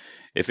wrong.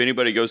 If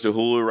anybody goes to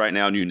Hulu right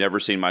now and you've never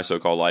seen My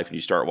So-Called Life and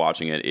you start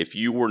watching it, if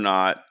you were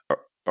not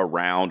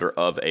around or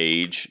of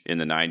age in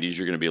the 90s,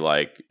 you're going to be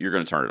like, you're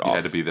going to turn it off. You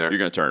had to be there. You're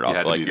going to turn it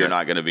off. Like, you're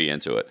not going to be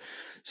into it.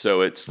 So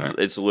it's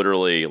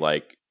literally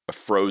like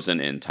frozen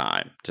in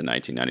time to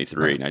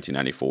 1993,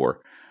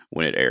 1994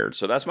 when it aired.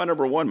 So that's my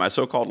number one, My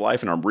So-Called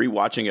Life, and I'm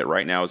rewatching it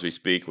right now as we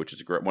speak, which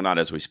is great. Well, not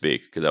as we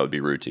speak, because that would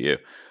be rude to you.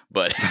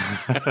 But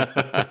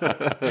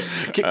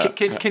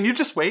can you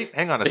just wait?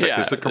 Hang on a second. Yeah,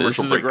 there's a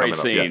commercial break coming up. This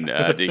is a great scene,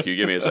 DQ.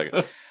 Give me a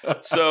second.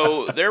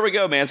 So there we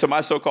go, man. So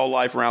My So-Called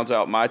Life rounds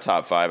out my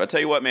top five. I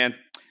tell you what, man.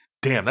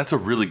 Damn, that's a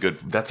really good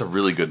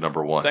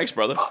number one. Thanks,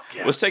 brother.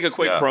 Yeah. Let's take a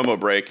quick promo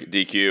break,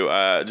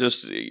 DQ.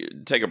 Just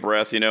take a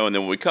breath, and then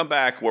when we come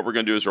back, what we're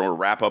going to do is we're going to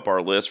wrap up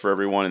our list for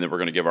everyone, and then we're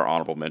going to give our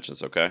honorable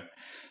mentions, okay?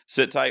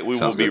 Sit tight. We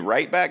will be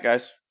right back,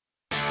 guys.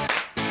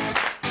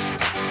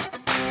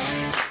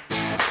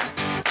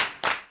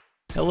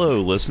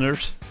 Hello,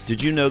 listeners.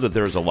 Did you know that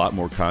there is a lot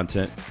more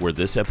content where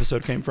this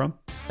episode came from?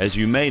 As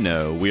you may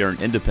know, we are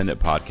an independent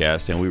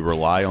podcast and we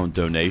rely on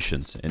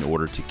donations in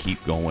order to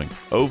keep going.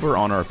 Over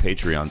on our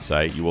Patreon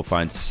site, you will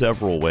find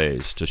several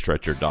ways to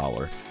stretch your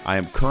dollar. I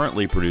am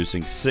currently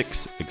producing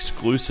 6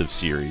 exclusive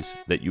series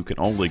that you can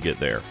only get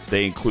there.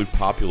 They include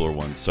popular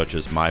ones such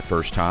as My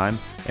First Time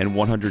and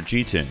 100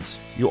 G-Tunes.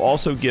 You'll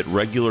also get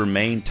regular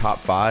main top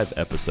 5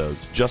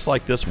 episodes just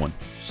like this one,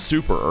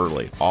 super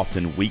early,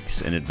 often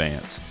weeks in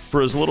advance.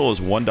 For as little as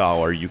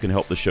 $1, you can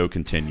help the show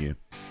continue.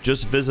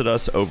 Just visit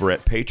us over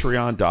at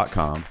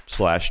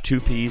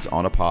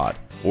patreon.com/2peasonapod,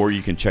 or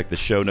you can check the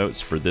show notes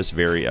for this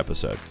very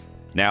episode.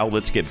 Now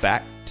let's get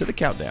back to the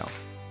countdown.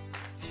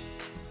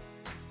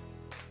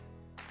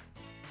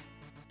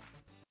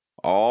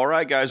 All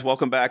right, guys,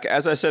 welcome back.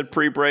 As I said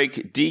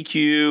pre-break,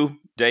 DQ,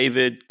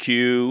 David,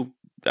 Q,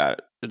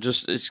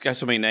 it's got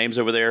so many names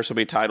over there, so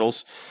many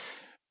titles.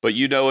 But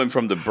you know him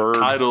from the Bird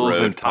titles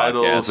Road and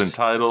titles podcast. and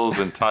titles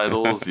and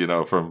titles,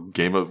 from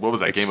Game of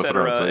Thrones,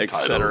 right?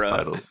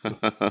 Titles.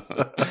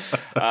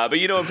 But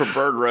you know him from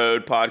Bird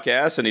Road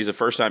podcast, and he's a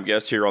first-time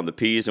guest here on the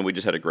Peas, and we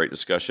just had a great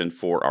discussion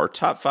for our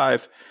top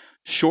 5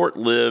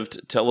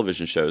 short-lived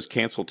television shows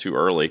canceled too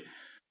early.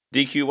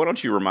 DQ, why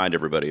don't you remind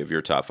everybody of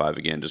your top 5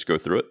 again? Just go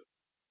through it.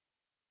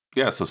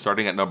 Yeah, so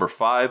starting at number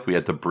 5, we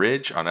had The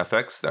Bridge on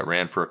FX that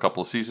ran for a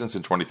couple of seasons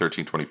in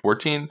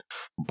 2013-2014.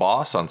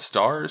 Boss on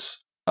Starz,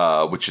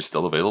 which is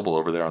still available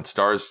over there on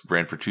Starz,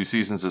 ran for 2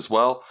 seasons as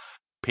well.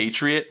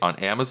 Patriot on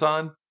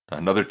Amazon,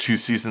 another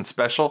 2-season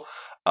special.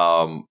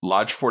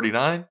 Lodge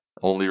 49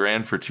 only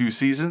ran for 2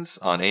 seasons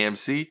on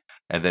AMC.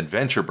 And then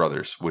Venture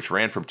Brothers, which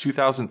ran from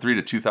 2003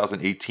 to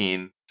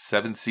 2018,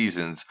 7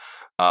 seasons.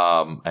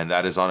 And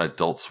that is on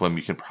Adult Swim.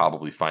 You can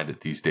probably find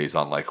it these days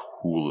on like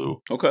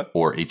Hulu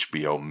or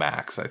HBO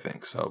Max, I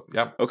think. So,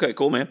 yeah. Okay,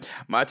 cool, man.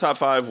 My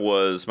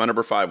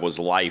number 5 was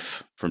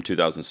Life from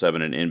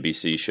 2007, an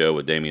NBC show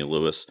with Damian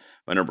Lewis.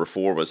 My number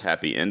 4 was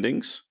Happy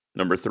Endings.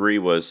 Number 3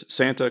 was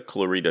Santa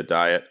Clarita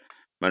Diet.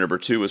 My number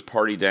 2 was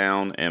Party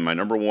Down. And my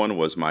number 1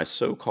 was My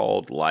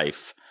So-Called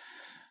Life,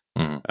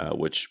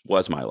 which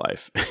was my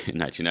life in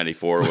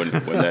 1994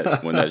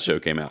 when that show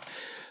came out.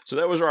 So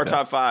that was our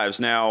top 5s.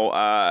 Now,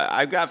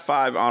 I've got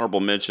 5 honorable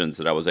mentions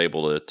that I was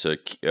able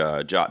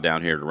to jot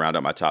down here to round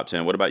out my top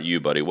 10. What about you,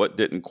 buddy? What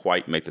didn't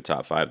quite make the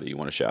top 5 that you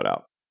want to shout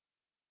out?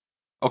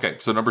 Okay,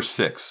 so number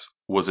 6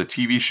 was a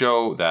TV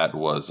show that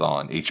was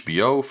on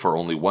HBO for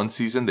only 1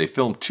 season. They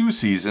filmed 2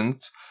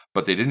 seasons,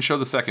 but they didn't show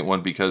the second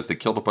one because they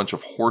killed a bunch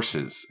of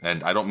horses.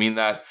 And I don't mean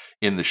that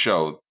in the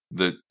show.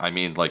 I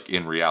mean, like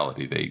in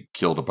reality, they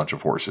killed a bunch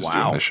of horses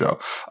during the show.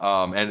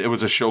 And it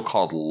was a show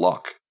called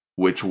Luck,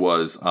 which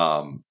was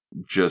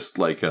just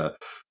like a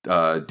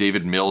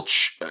David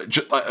Milch,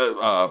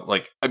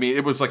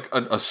 it was like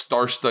a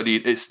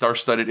star-studded.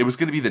 It was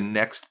going to be the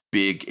next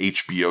big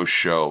HBO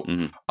show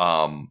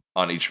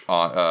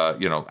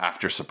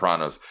after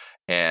Sopranos.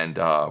 and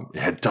it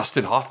had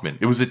Dustin Hoffman.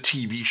 It was a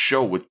TV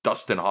show with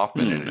Dustin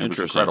Hoffman in it. It was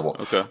incredible.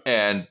 Okay.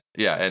 And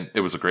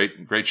it was a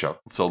great show.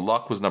 So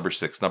Luck was number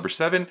 6. Number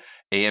 7,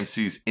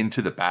 AMC's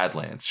Into the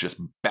Badlands. Just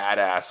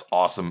badass,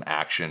 awesome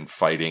action,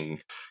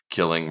 fighting,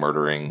 killing,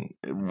 murdering.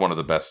 One of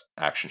the best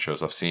action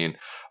shows I've seen.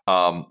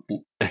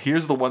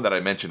 Here's the one that I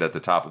mentioned at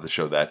the top of the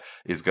show that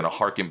is going to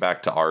harken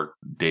back to our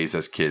days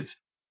as kids.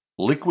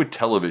 Liquid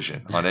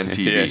Television on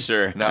MTV. Yeah,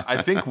 sure. Now,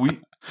 I think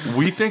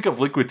we think of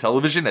Liquid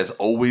Television as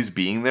always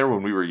being there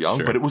when we were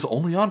young, but it was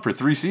only on for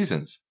 3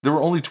 seasons. There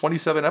were only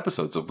 27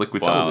 episodes of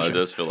Liquid Television. Wow, it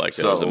does feel like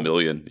that was a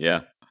million.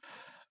 Yeah.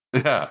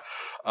 Yeah.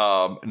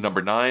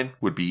 Number 9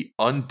 would be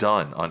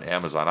Undone on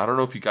Amazon. I don't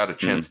know if you got a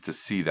chance to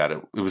see that.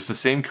 It was the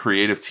same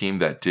creative team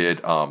that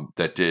did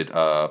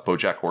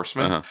BoJack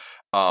Horseman.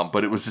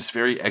 But it was this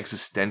very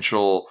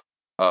existential,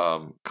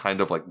 kind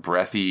of like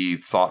breathy,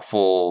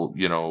 thoughtful,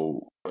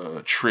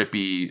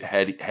 trippy,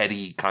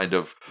 heady kind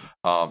of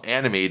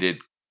animated.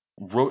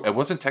 It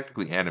wasn't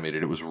technically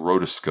animated; it was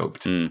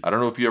rotoscoped. I don't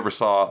know if you ever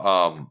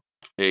saw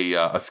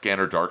a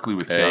Scanner Darkly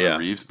with Keanu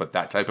Reeves, but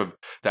that type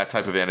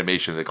of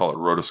animation, they call it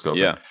rotoscoping.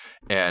 Yeah,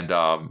 and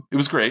it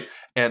was great.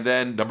 And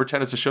then number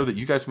 10 is a show that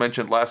you guys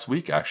mentioned last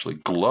week, actually,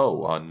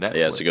 Glow on Netflix.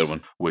 Yeah, it's a good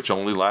one. Which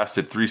only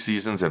lasted 3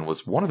 seasons and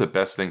was one of the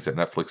best things that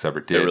Netflix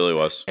ever did. It really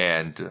was.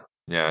 And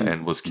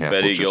and was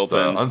canceled Betty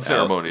Gilpin,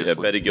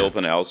 unceremoniously. Betty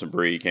Gilpin, Alison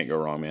Brie, you can't go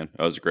wrong, man.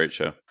 That was a great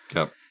show.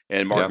 Yep.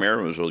 And Mark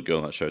Maron was really good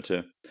on that show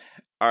too.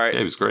 All right,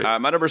 he was great.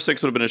 My number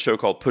 6 would have been a show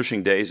called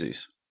Pushing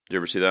Daisies. Did you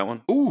ever see that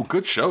one? Ooh,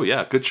 good show.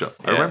 Yeah, good show.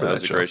 I remember that.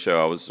 Was a great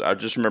show. I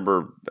just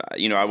remember, I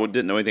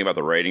didn't know anything about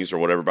the ratings or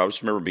whatever, but I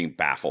just remember being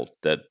baffled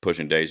that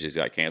Pushing Daisies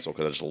got canceled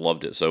because I just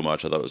loved it so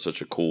much. I thought it was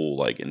such a cool,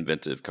 like,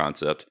 inventive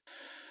concept.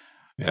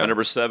 Yeah. My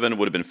number 7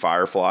 would have been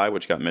Firefly,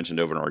 which got mentioned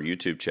over in our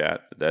YouTube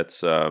chat.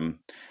 That's,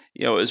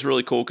 it's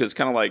really cool because it's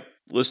kind of like,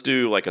 let's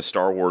do like a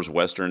Star Wars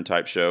Western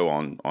type show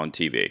on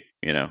TV,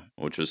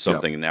 which is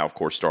something now, of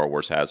course, Star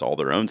Wars has all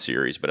their own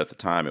series, but at the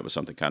time it was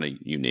something kind of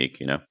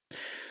unique,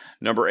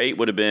 Number 8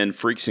 would have been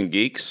Freaks and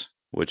Geeks,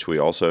 which we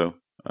also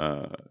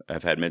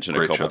have had mentioned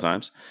a couple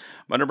times.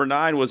 My number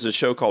 9 was a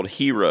show called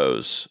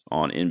Heroes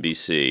on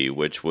NBC,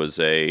 which was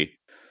a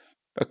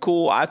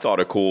cool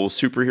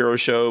superhero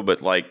show,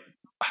 but like,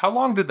 how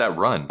long did that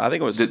run? I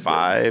think it was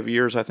 5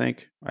 years. I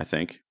think.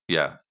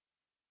 Yeah.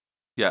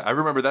 Yeah, I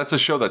remember that's a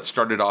show that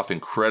started off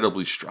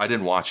incredibly. I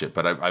didn't watch it,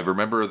 but I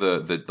remember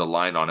the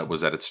line on it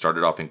was that it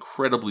started off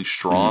incredibly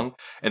strong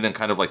and then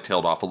kind of like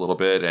tailed off a little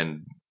bit,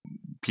 and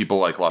people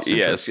like lost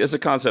interest. Yeah, it's a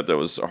concept that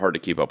was hard to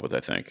keep up with, I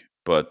think.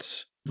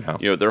 But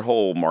their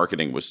whole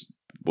marketing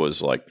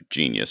was like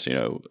genius.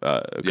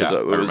 Because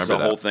it was the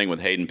whole thing with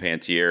Hayden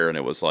Panettiere, and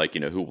it was like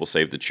who will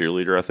save the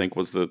cheerleader, I think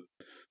was the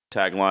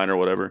tagline or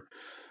whatever.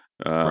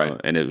 Right.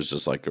 And it was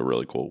just like a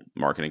really cool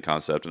marketing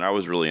concept. And I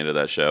was really into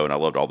that show, and I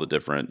loved all the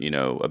different,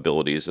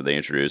 abilities that they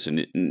introduced.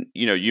 And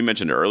you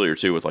mentioned earlier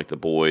too, with like The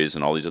Boys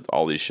and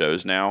all these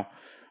shows now.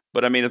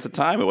 But I mean, at the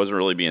time, it wasn't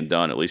really being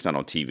done, at least not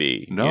on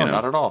TV. No,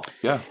 not at all.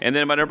 Yeah. And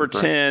then my number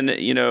 10,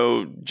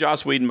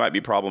 Joss Whedon might be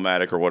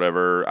problematic or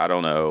whatever. I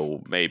don't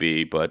know,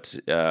 maybe. But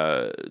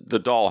The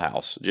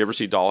Dollhouse. Did you ever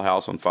see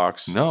Dollhouse on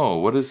Fox? No.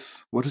 What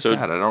is that?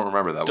 I don't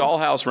remember that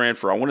Dollhouse ran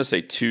for, I want to say,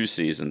 2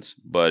 seasons.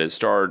 But it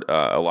starred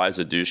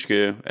Eliza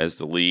Dushku as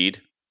the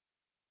lead.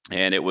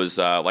 And it was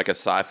like a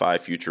sci-fi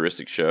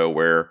futuristic show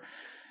where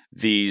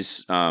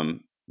these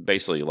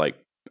basically like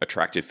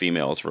attractive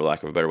females, for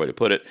lack of a better way to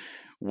put it,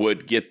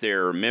 would get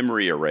their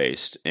memory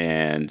erased,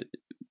 and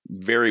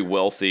very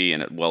wealthy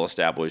and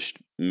well-established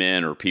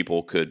men or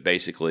people could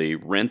basically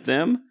rent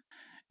them,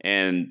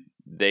 and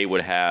they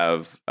would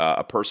have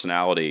a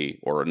personality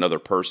or another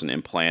person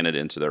implanted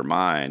into their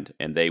mind,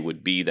 and they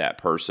would be that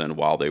person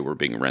while they were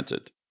being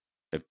rented.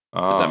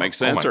 Does that make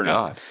sense or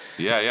not?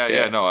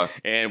 Yeah. No.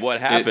 And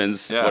what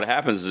happens? What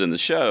happens is in the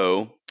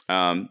show,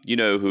 you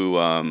know who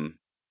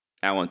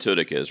Alan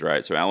Tudyk is,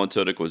 right? So Alan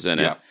Tudyk was in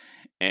it.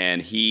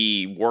 And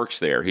he works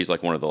there. He's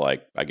like one of the,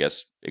 like, I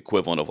guess,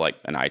 equivalent of like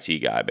an IT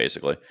guy,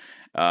 basically.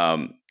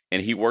 And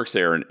he works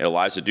there. And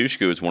Eliza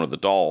Dushku is one of the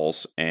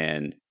dolls.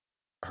 And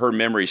her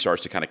memory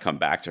starts to kind of come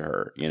back to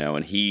her,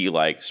 and he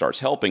like starts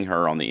helping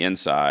her on the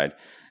inside.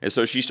 And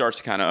so she starts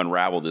to kind of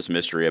unravel this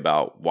mystery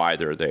about why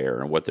they're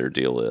there and what their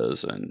deal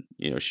is. And,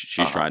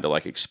 she's trying to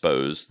like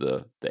expose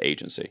the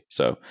agency.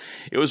 So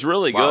it was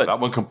really good. That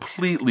one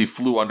completely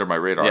flew under my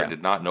radar. Yeah. I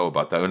did not know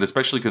about that. And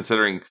especially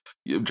considering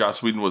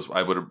Joss Whedon was,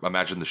 I would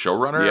imagine, the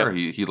showrunner. Yeah.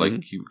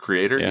 He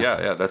creator.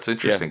 Yeah. That's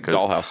interesting. Because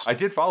Dollhouse. I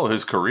did follow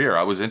his career.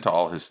 I was into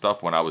all his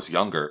stuff when I was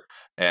younger.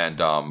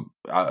 And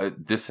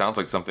this sounds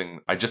like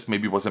something I just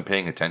maybe wasn't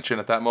paying attention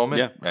at that moment.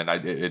 Yeah. And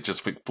it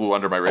just flew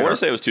under my radar. I want to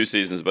say it was 2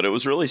 seasons, but it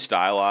was really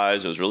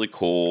stylized. It was really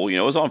cool. It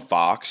was on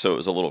Fox, so it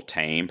was a little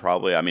tame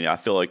probably. I mean, I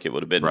feel like it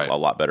would have been a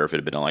lot better if it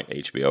had been on like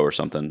HBO or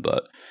something.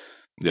 But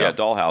yeah,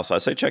 Dollhouse. I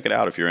say check it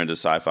out if you're into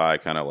sci-fi,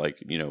 kind of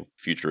like,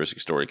 futuristic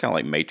story, kind of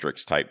like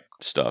Matrix type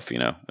stuff.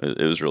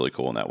 It was really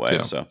cool in that way.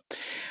 Yeah. So,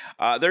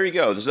 There you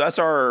go. That's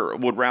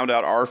would round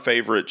out our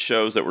favorite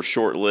shows that were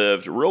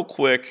short-lived. Real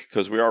quick,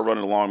 because we are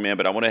running along, man,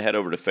 but I want to head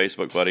over to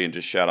Facebook, buddy, and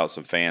just shout out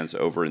some fans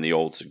over in the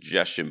old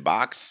suggestion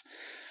box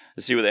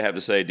to see what they have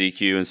to say,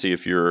 DQ, and see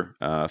if you're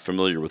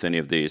familiar with any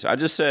of these. I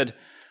just said,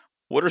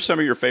 what are some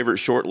of your favorite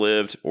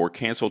short-lived or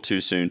canceled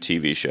too soon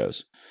TV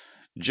shows?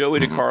 Joey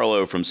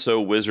DiCarlo from So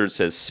Wizard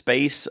says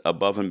Space,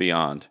 Above and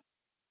Beyond.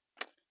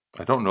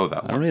 I don't know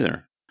that one. I don't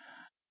either.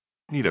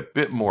 Need a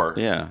bit more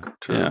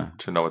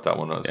to know what that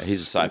one was. Yeah,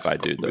 he's a sci-fi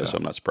dude, though, so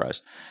I'm not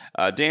surprised.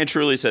 Dan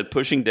Truly said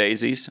Pushing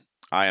Daisies.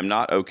 I am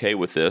not okay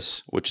with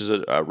this, which is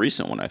a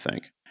recent one, I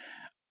think.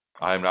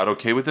 I am not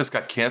okay with this.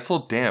 Got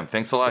canceled? Damn.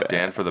 Thanks a lot,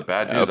 Dan, for the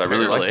bad news.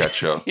 Apparently. I really like that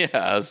show.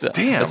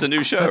 That's a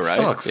new show, right?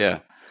 Sucks.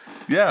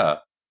 Yeah.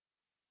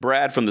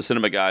 Brad from the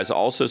Cinema Guys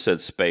also said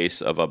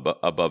Space of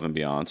Above and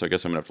Beyond, so I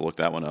guess I'm going to have to look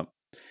that one up.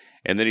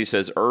 And then he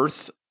says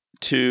Earth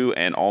 2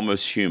 and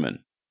Almost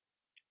Human.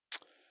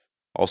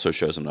 Also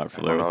shows I'm not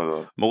familiar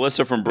with.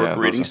 Melissa from Brook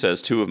Reading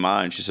says two of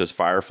mine. She says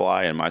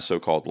Firefly and My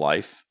So-Called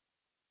Life.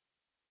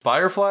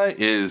 Firefly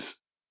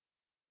is,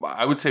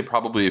 I would say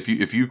probably if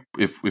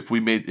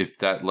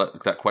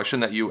that question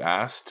that you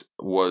asked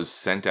was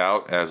sent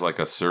out as like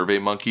a Survey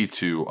Monkey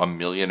to 1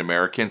 million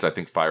Americans, I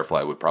think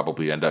Firefly would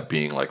probably end up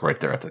being like right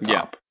there at the top.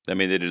 Yeah. I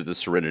mean, they did the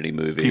Serenity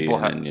movie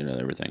and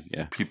everything.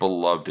 Yeah. People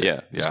loved it.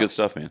 Yeah. It's good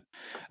stuff, man.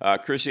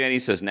 Christianity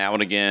says Now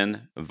and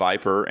Again,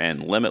 Viper,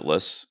 and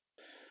Limitless.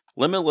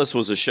 Limitless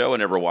was a show I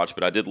never watched,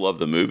 but I did love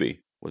the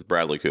movie with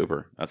Bradley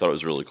Cooper. I thought it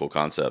was a really cool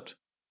concept.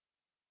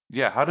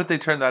 Yeah, how did they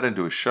turn that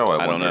into a show?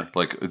 I don't know.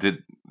 Like,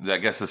 I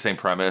guess the same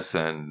premise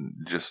and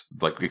just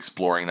like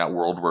exploring that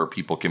world where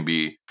people can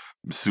be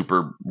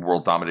super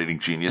world dominating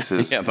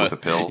geniuses with a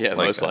pill. Yeah,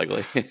 like most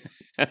likely.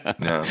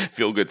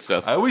 Feel good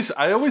stuff. I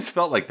always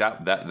felt like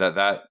that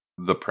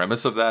the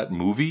premise of that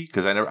movie,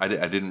 because I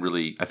didn't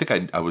really, I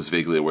think I was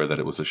vaguely aware that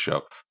it was a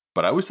show,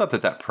 but I always thought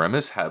that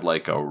premise had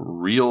like a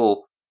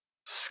real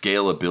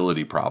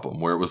scalability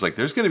problem where it was like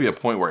there's going to be a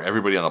point where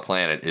everybody on the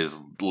planet is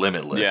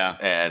limitless,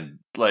 and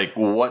like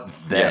what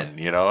then?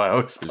 I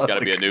always there's got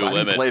to be a new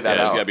limit. There's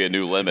got to be a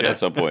new limit at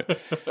some point.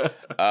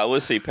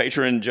 Let's see.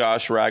 Patron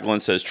Josh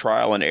Ragland says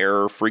Trial and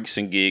Error, Freaks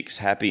and Geeks,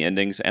 Happy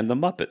Endings, and The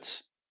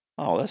Muppets.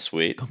 Oh, that's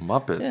sweet. The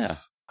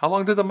Muppets. How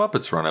long did The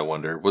Muppets run? I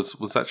wonder. Was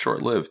that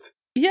short lived?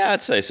 Yeah,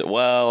 I'd say so.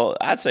 Well,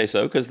 I'd say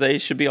so because they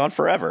should be on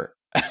forever.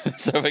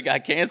 So if it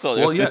got canceled,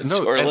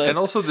 and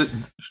also the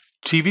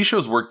TV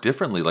shows work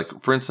differently. Like,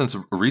 for instance,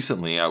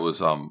 recently I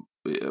was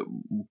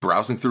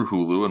browsing through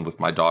Hulu, and with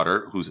my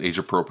daughter, who's age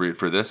appropriate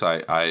for this,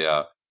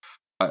 I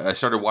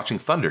started watching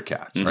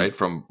Thundercats, right,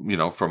 from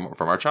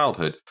our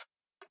childhood.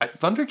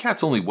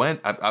 Thundercats only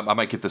went. I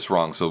might get this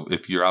wrong, so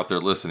if you're out there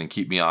listening,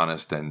 keep me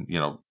honest, and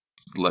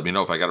let me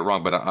know if I got it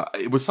wrong. But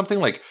it was something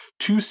like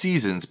 2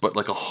 seasons, but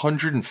like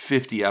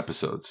 150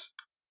 episodes.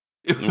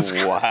 It was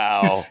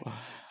wow. Crazy.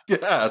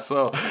 Yeah,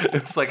 so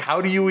it's like,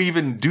 how do you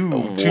even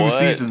do 2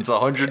 seasons,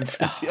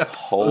 150 episodes?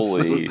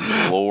 Holy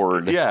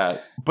Lord. Yeah,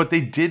 but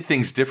they did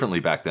things differently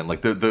back then.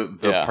 Like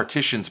the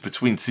partitions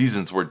between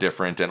seasons were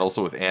different, and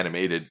also with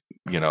animated,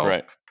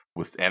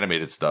 with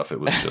animated stuff, it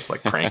was just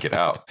like crank it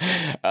out.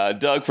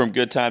 Doug from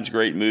Good Times,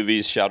 Great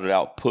Movies shouted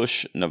out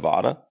Push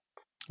Nevada,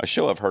 a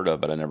show I've heard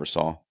of, but I never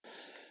saw.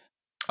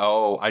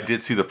 Oh, I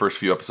did see the first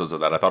few episodes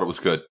of that. I thought it was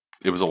good.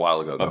 It was a while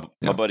ago, though.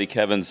 My buddy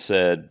Kevin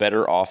said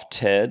Better Off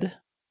Ted,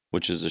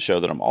 which is a show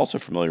that I'm also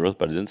familiar with,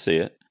 but I didn't see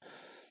it.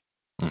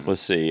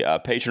 Let's see.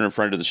 Patron and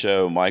friend of the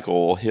show,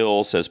 Michael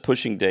Hill, says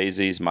Pushing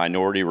Daisies,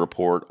 Minority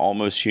Report,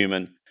 Almost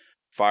Human,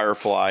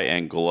 Firefly,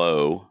 and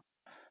Glow.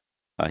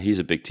 He's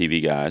a big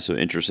TV guy, so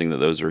interesting that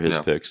those are his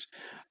picks.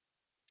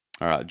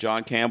 All right.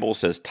 John Campbell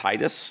says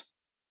Titus.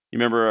 You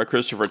remember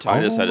Christopher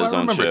Titus had his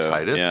own show?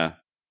 Titus. Yeah.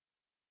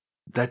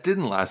 That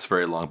didn't last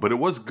very long, but it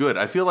was good.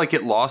 I feel like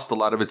it lost a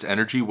lot of its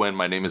energy when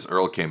My Name is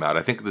Earl came out.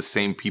 I think the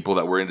same people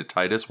that were into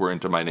Titus were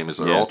into My Name is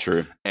Earl. Yeah,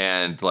 true.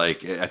 And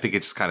like, I think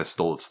it just kind of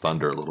stole its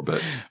thunder a little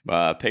bit.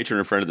 Patron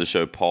and friend of the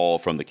show, Paul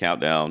from The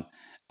Countdown,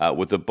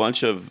 with a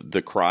bunch of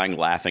the crying,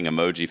 laughing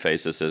emoji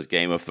face that says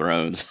Game of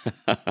Thrones.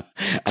 I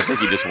think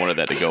he just wanted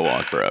that to go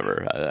on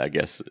forever, I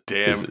guess.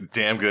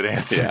 Damn good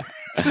answer.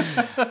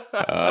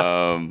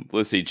 Yeah.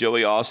 Let's see.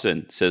 Joey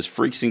Austin says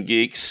Freaks and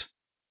Geeks,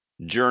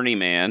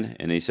 Journeyman,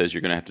 and he says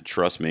you're going to have to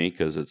trust me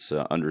because it's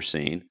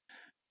underseen.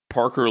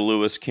 Parker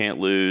Lewis Can't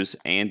Lose,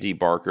 Andy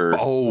Barker.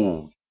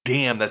 Oh,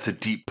 damn, that's a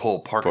deep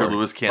pull. Parker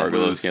Lewis Can't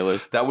Lose.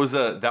 That was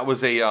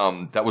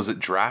a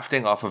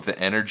drafting off of the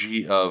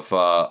energy of come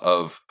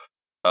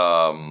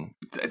on,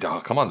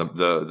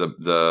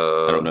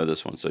 the I don't know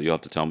this one, so you'll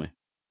have to tell me.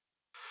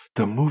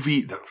 The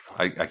movie,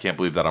 I can't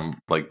believe that I'm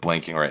like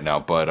blanking right now,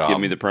 but give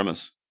me the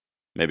premise.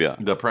 Maybe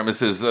the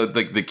premise is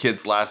the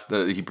kid's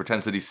he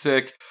pretends that he's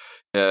sick.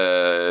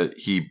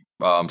 He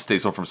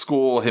stays home from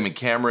school. Him and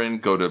Cameron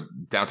go to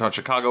downtown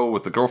Chicago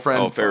with the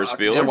girlfriend. Oh, Ferris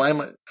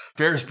Bueller.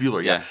 Ferris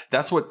Bueller. Yeah,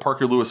 that's what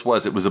Parker Lewis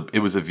was. It was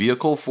a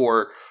vehicle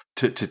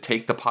to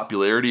take the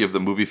popularity of the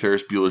movie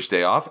Ferris Bueller's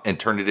Day Off and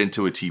turn it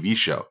into a TV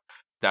show.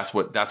 That's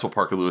what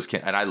Parker Lewis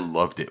can, and I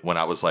loved it when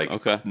I was like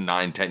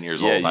 9-10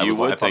 years old. Yeah, you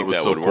would think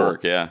that would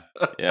work. Yeah.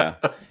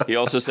 He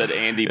also said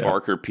Andy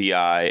Barker,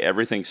 PI,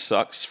 Everything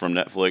Sucks from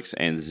Netflix,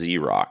 and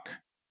Z-Rock.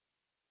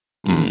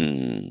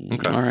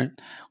 Okay. All right.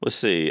 Let's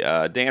see.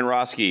 Dan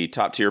Roski,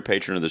 top tier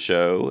patron of the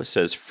show,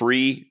 says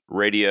Free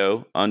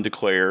Radio,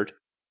 Undeclared,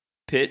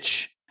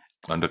 Pitch.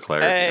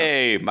 Undeclared.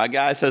 Hey, my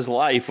guy says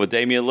Life with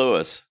Damian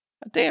Lewis.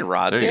 Dan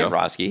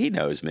Roski, he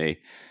knows me.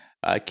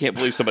 I can't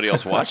believe somebody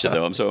else watched it,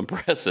 though. I'm so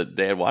impressed that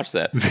Dan watched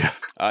that.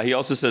 He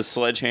also says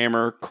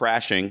Sledgehammer,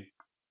 Crashing.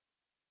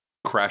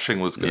 Crashing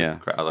was good. Yeah.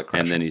 I like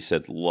Crashing. And then he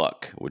said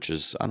Luck, which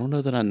is, I don't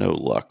know that I know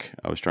Luck.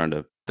 I was trying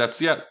to.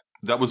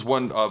 That was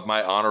one of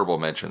my honorable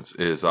mentions.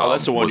 That's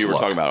the one you were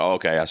talking about. Oh,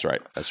 okay. That's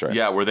right.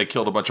 Yeah, where they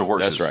killed a bunch of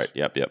horses. That's right.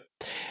 Yep.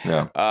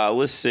 Yeah.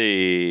 Let's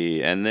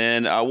see. And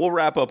then we'll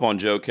wrap up on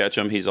Joe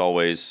Ketchum. He's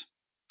always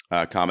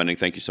commenting.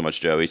 Thank you so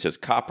much, Joe. He says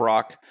Cop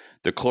Rock,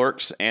 The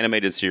Clerks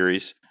animated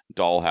series,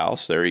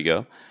 Dollhouse. There you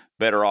go.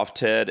 Better Off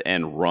Ted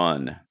and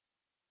Run.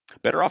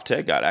 Better Off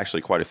Ted got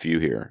actually quite a few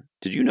here.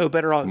 Did you know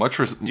Better Off?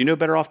 Do you know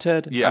Better Off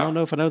Ted? Yeah. I don't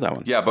know if I know that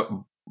one. Yeah, but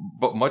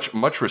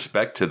much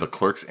respect to the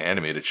Clerks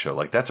animated show.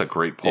 Like, that's a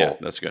great poll. Yeah,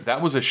 that's good.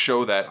 That was a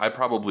show that I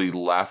probably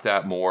laughed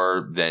at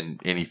more than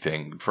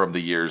anything from the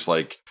years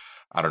like,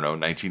 I don't know,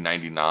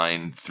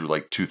 1999 through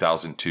like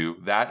 2002.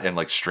 That and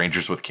like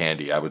Strangers with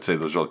Candy. I would say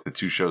those are like the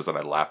two shows that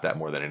I laughed at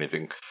more than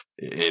anything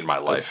in my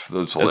life.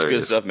 That's hilarious. That's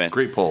good stuff, man.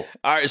 Great poll.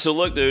 All right, so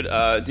look, dude,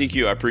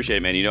 DQ, I appreciate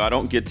it, man. You know, I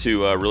don't get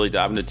to really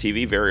dive into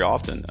TV very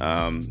often.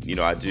 You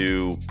know, I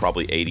do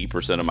probably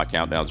 80% of my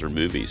countdowns are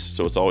movies.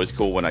 So it's always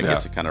cool when I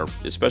get to kind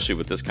of, especially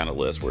with this kind of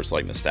list where it's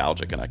like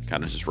nostalgic and I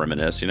kind of just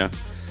reminisce, you know?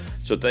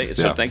 So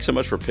thanks so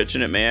much for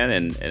pitching it, man,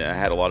 and I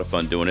had a lot of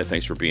fun doing it.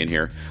 Thanks for being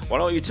here. Why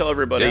don't you tell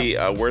everybody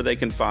where they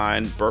can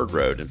find Bird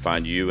Road and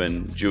find you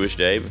and Jewish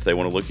Dave if they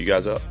want to look you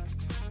guys up?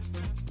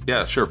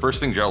 Yeah, sure.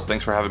 First thing, Gerald,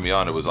 thanks for having me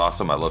on. It was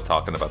awesome. I love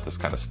talking about this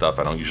kind of stuff.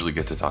 I don't usually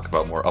get to talk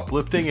about more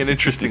uplifting and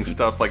interesting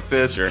stuff like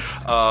this. Sure.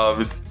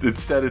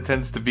 Instead, it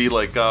tends to be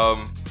like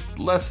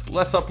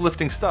less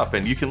uplifting stuff,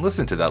 and you can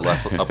listen to that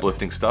less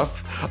uplifting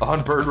stuff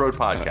on Bird Road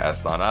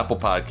Podcast, on Apple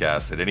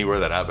Podcasts, and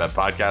anywhere that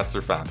podcasts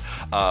are found.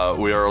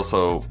 We are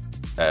also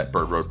at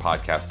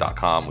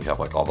birdroadpodcast.com. We have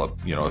like all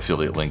the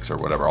affiliate links or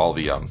whatever, all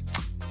the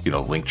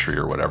link tree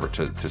or whatever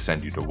to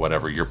send you to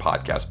whatever your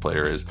podcast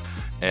player is.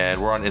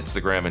 And we're on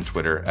Instagram and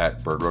Twitter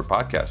at Bird Road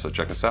Podcast, so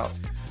check us out.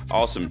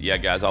 Awesome. Yeah,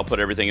 guys, I'll put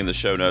everything in the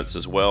show notes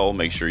as well.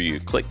 Make sure you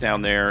click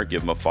down there,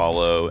 give them a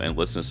follow, and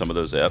listen to some of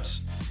those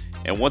eps.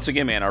 And once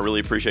again, man, I really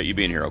appreciate you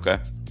being here, okay?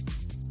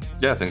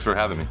 Yeah, thanks for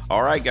having me.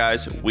 All right,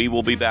 guys, we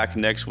will be back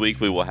next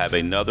week. We will have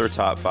another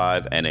Top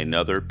 5 and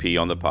another P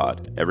on the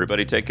pod.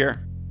 Everybody take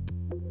care.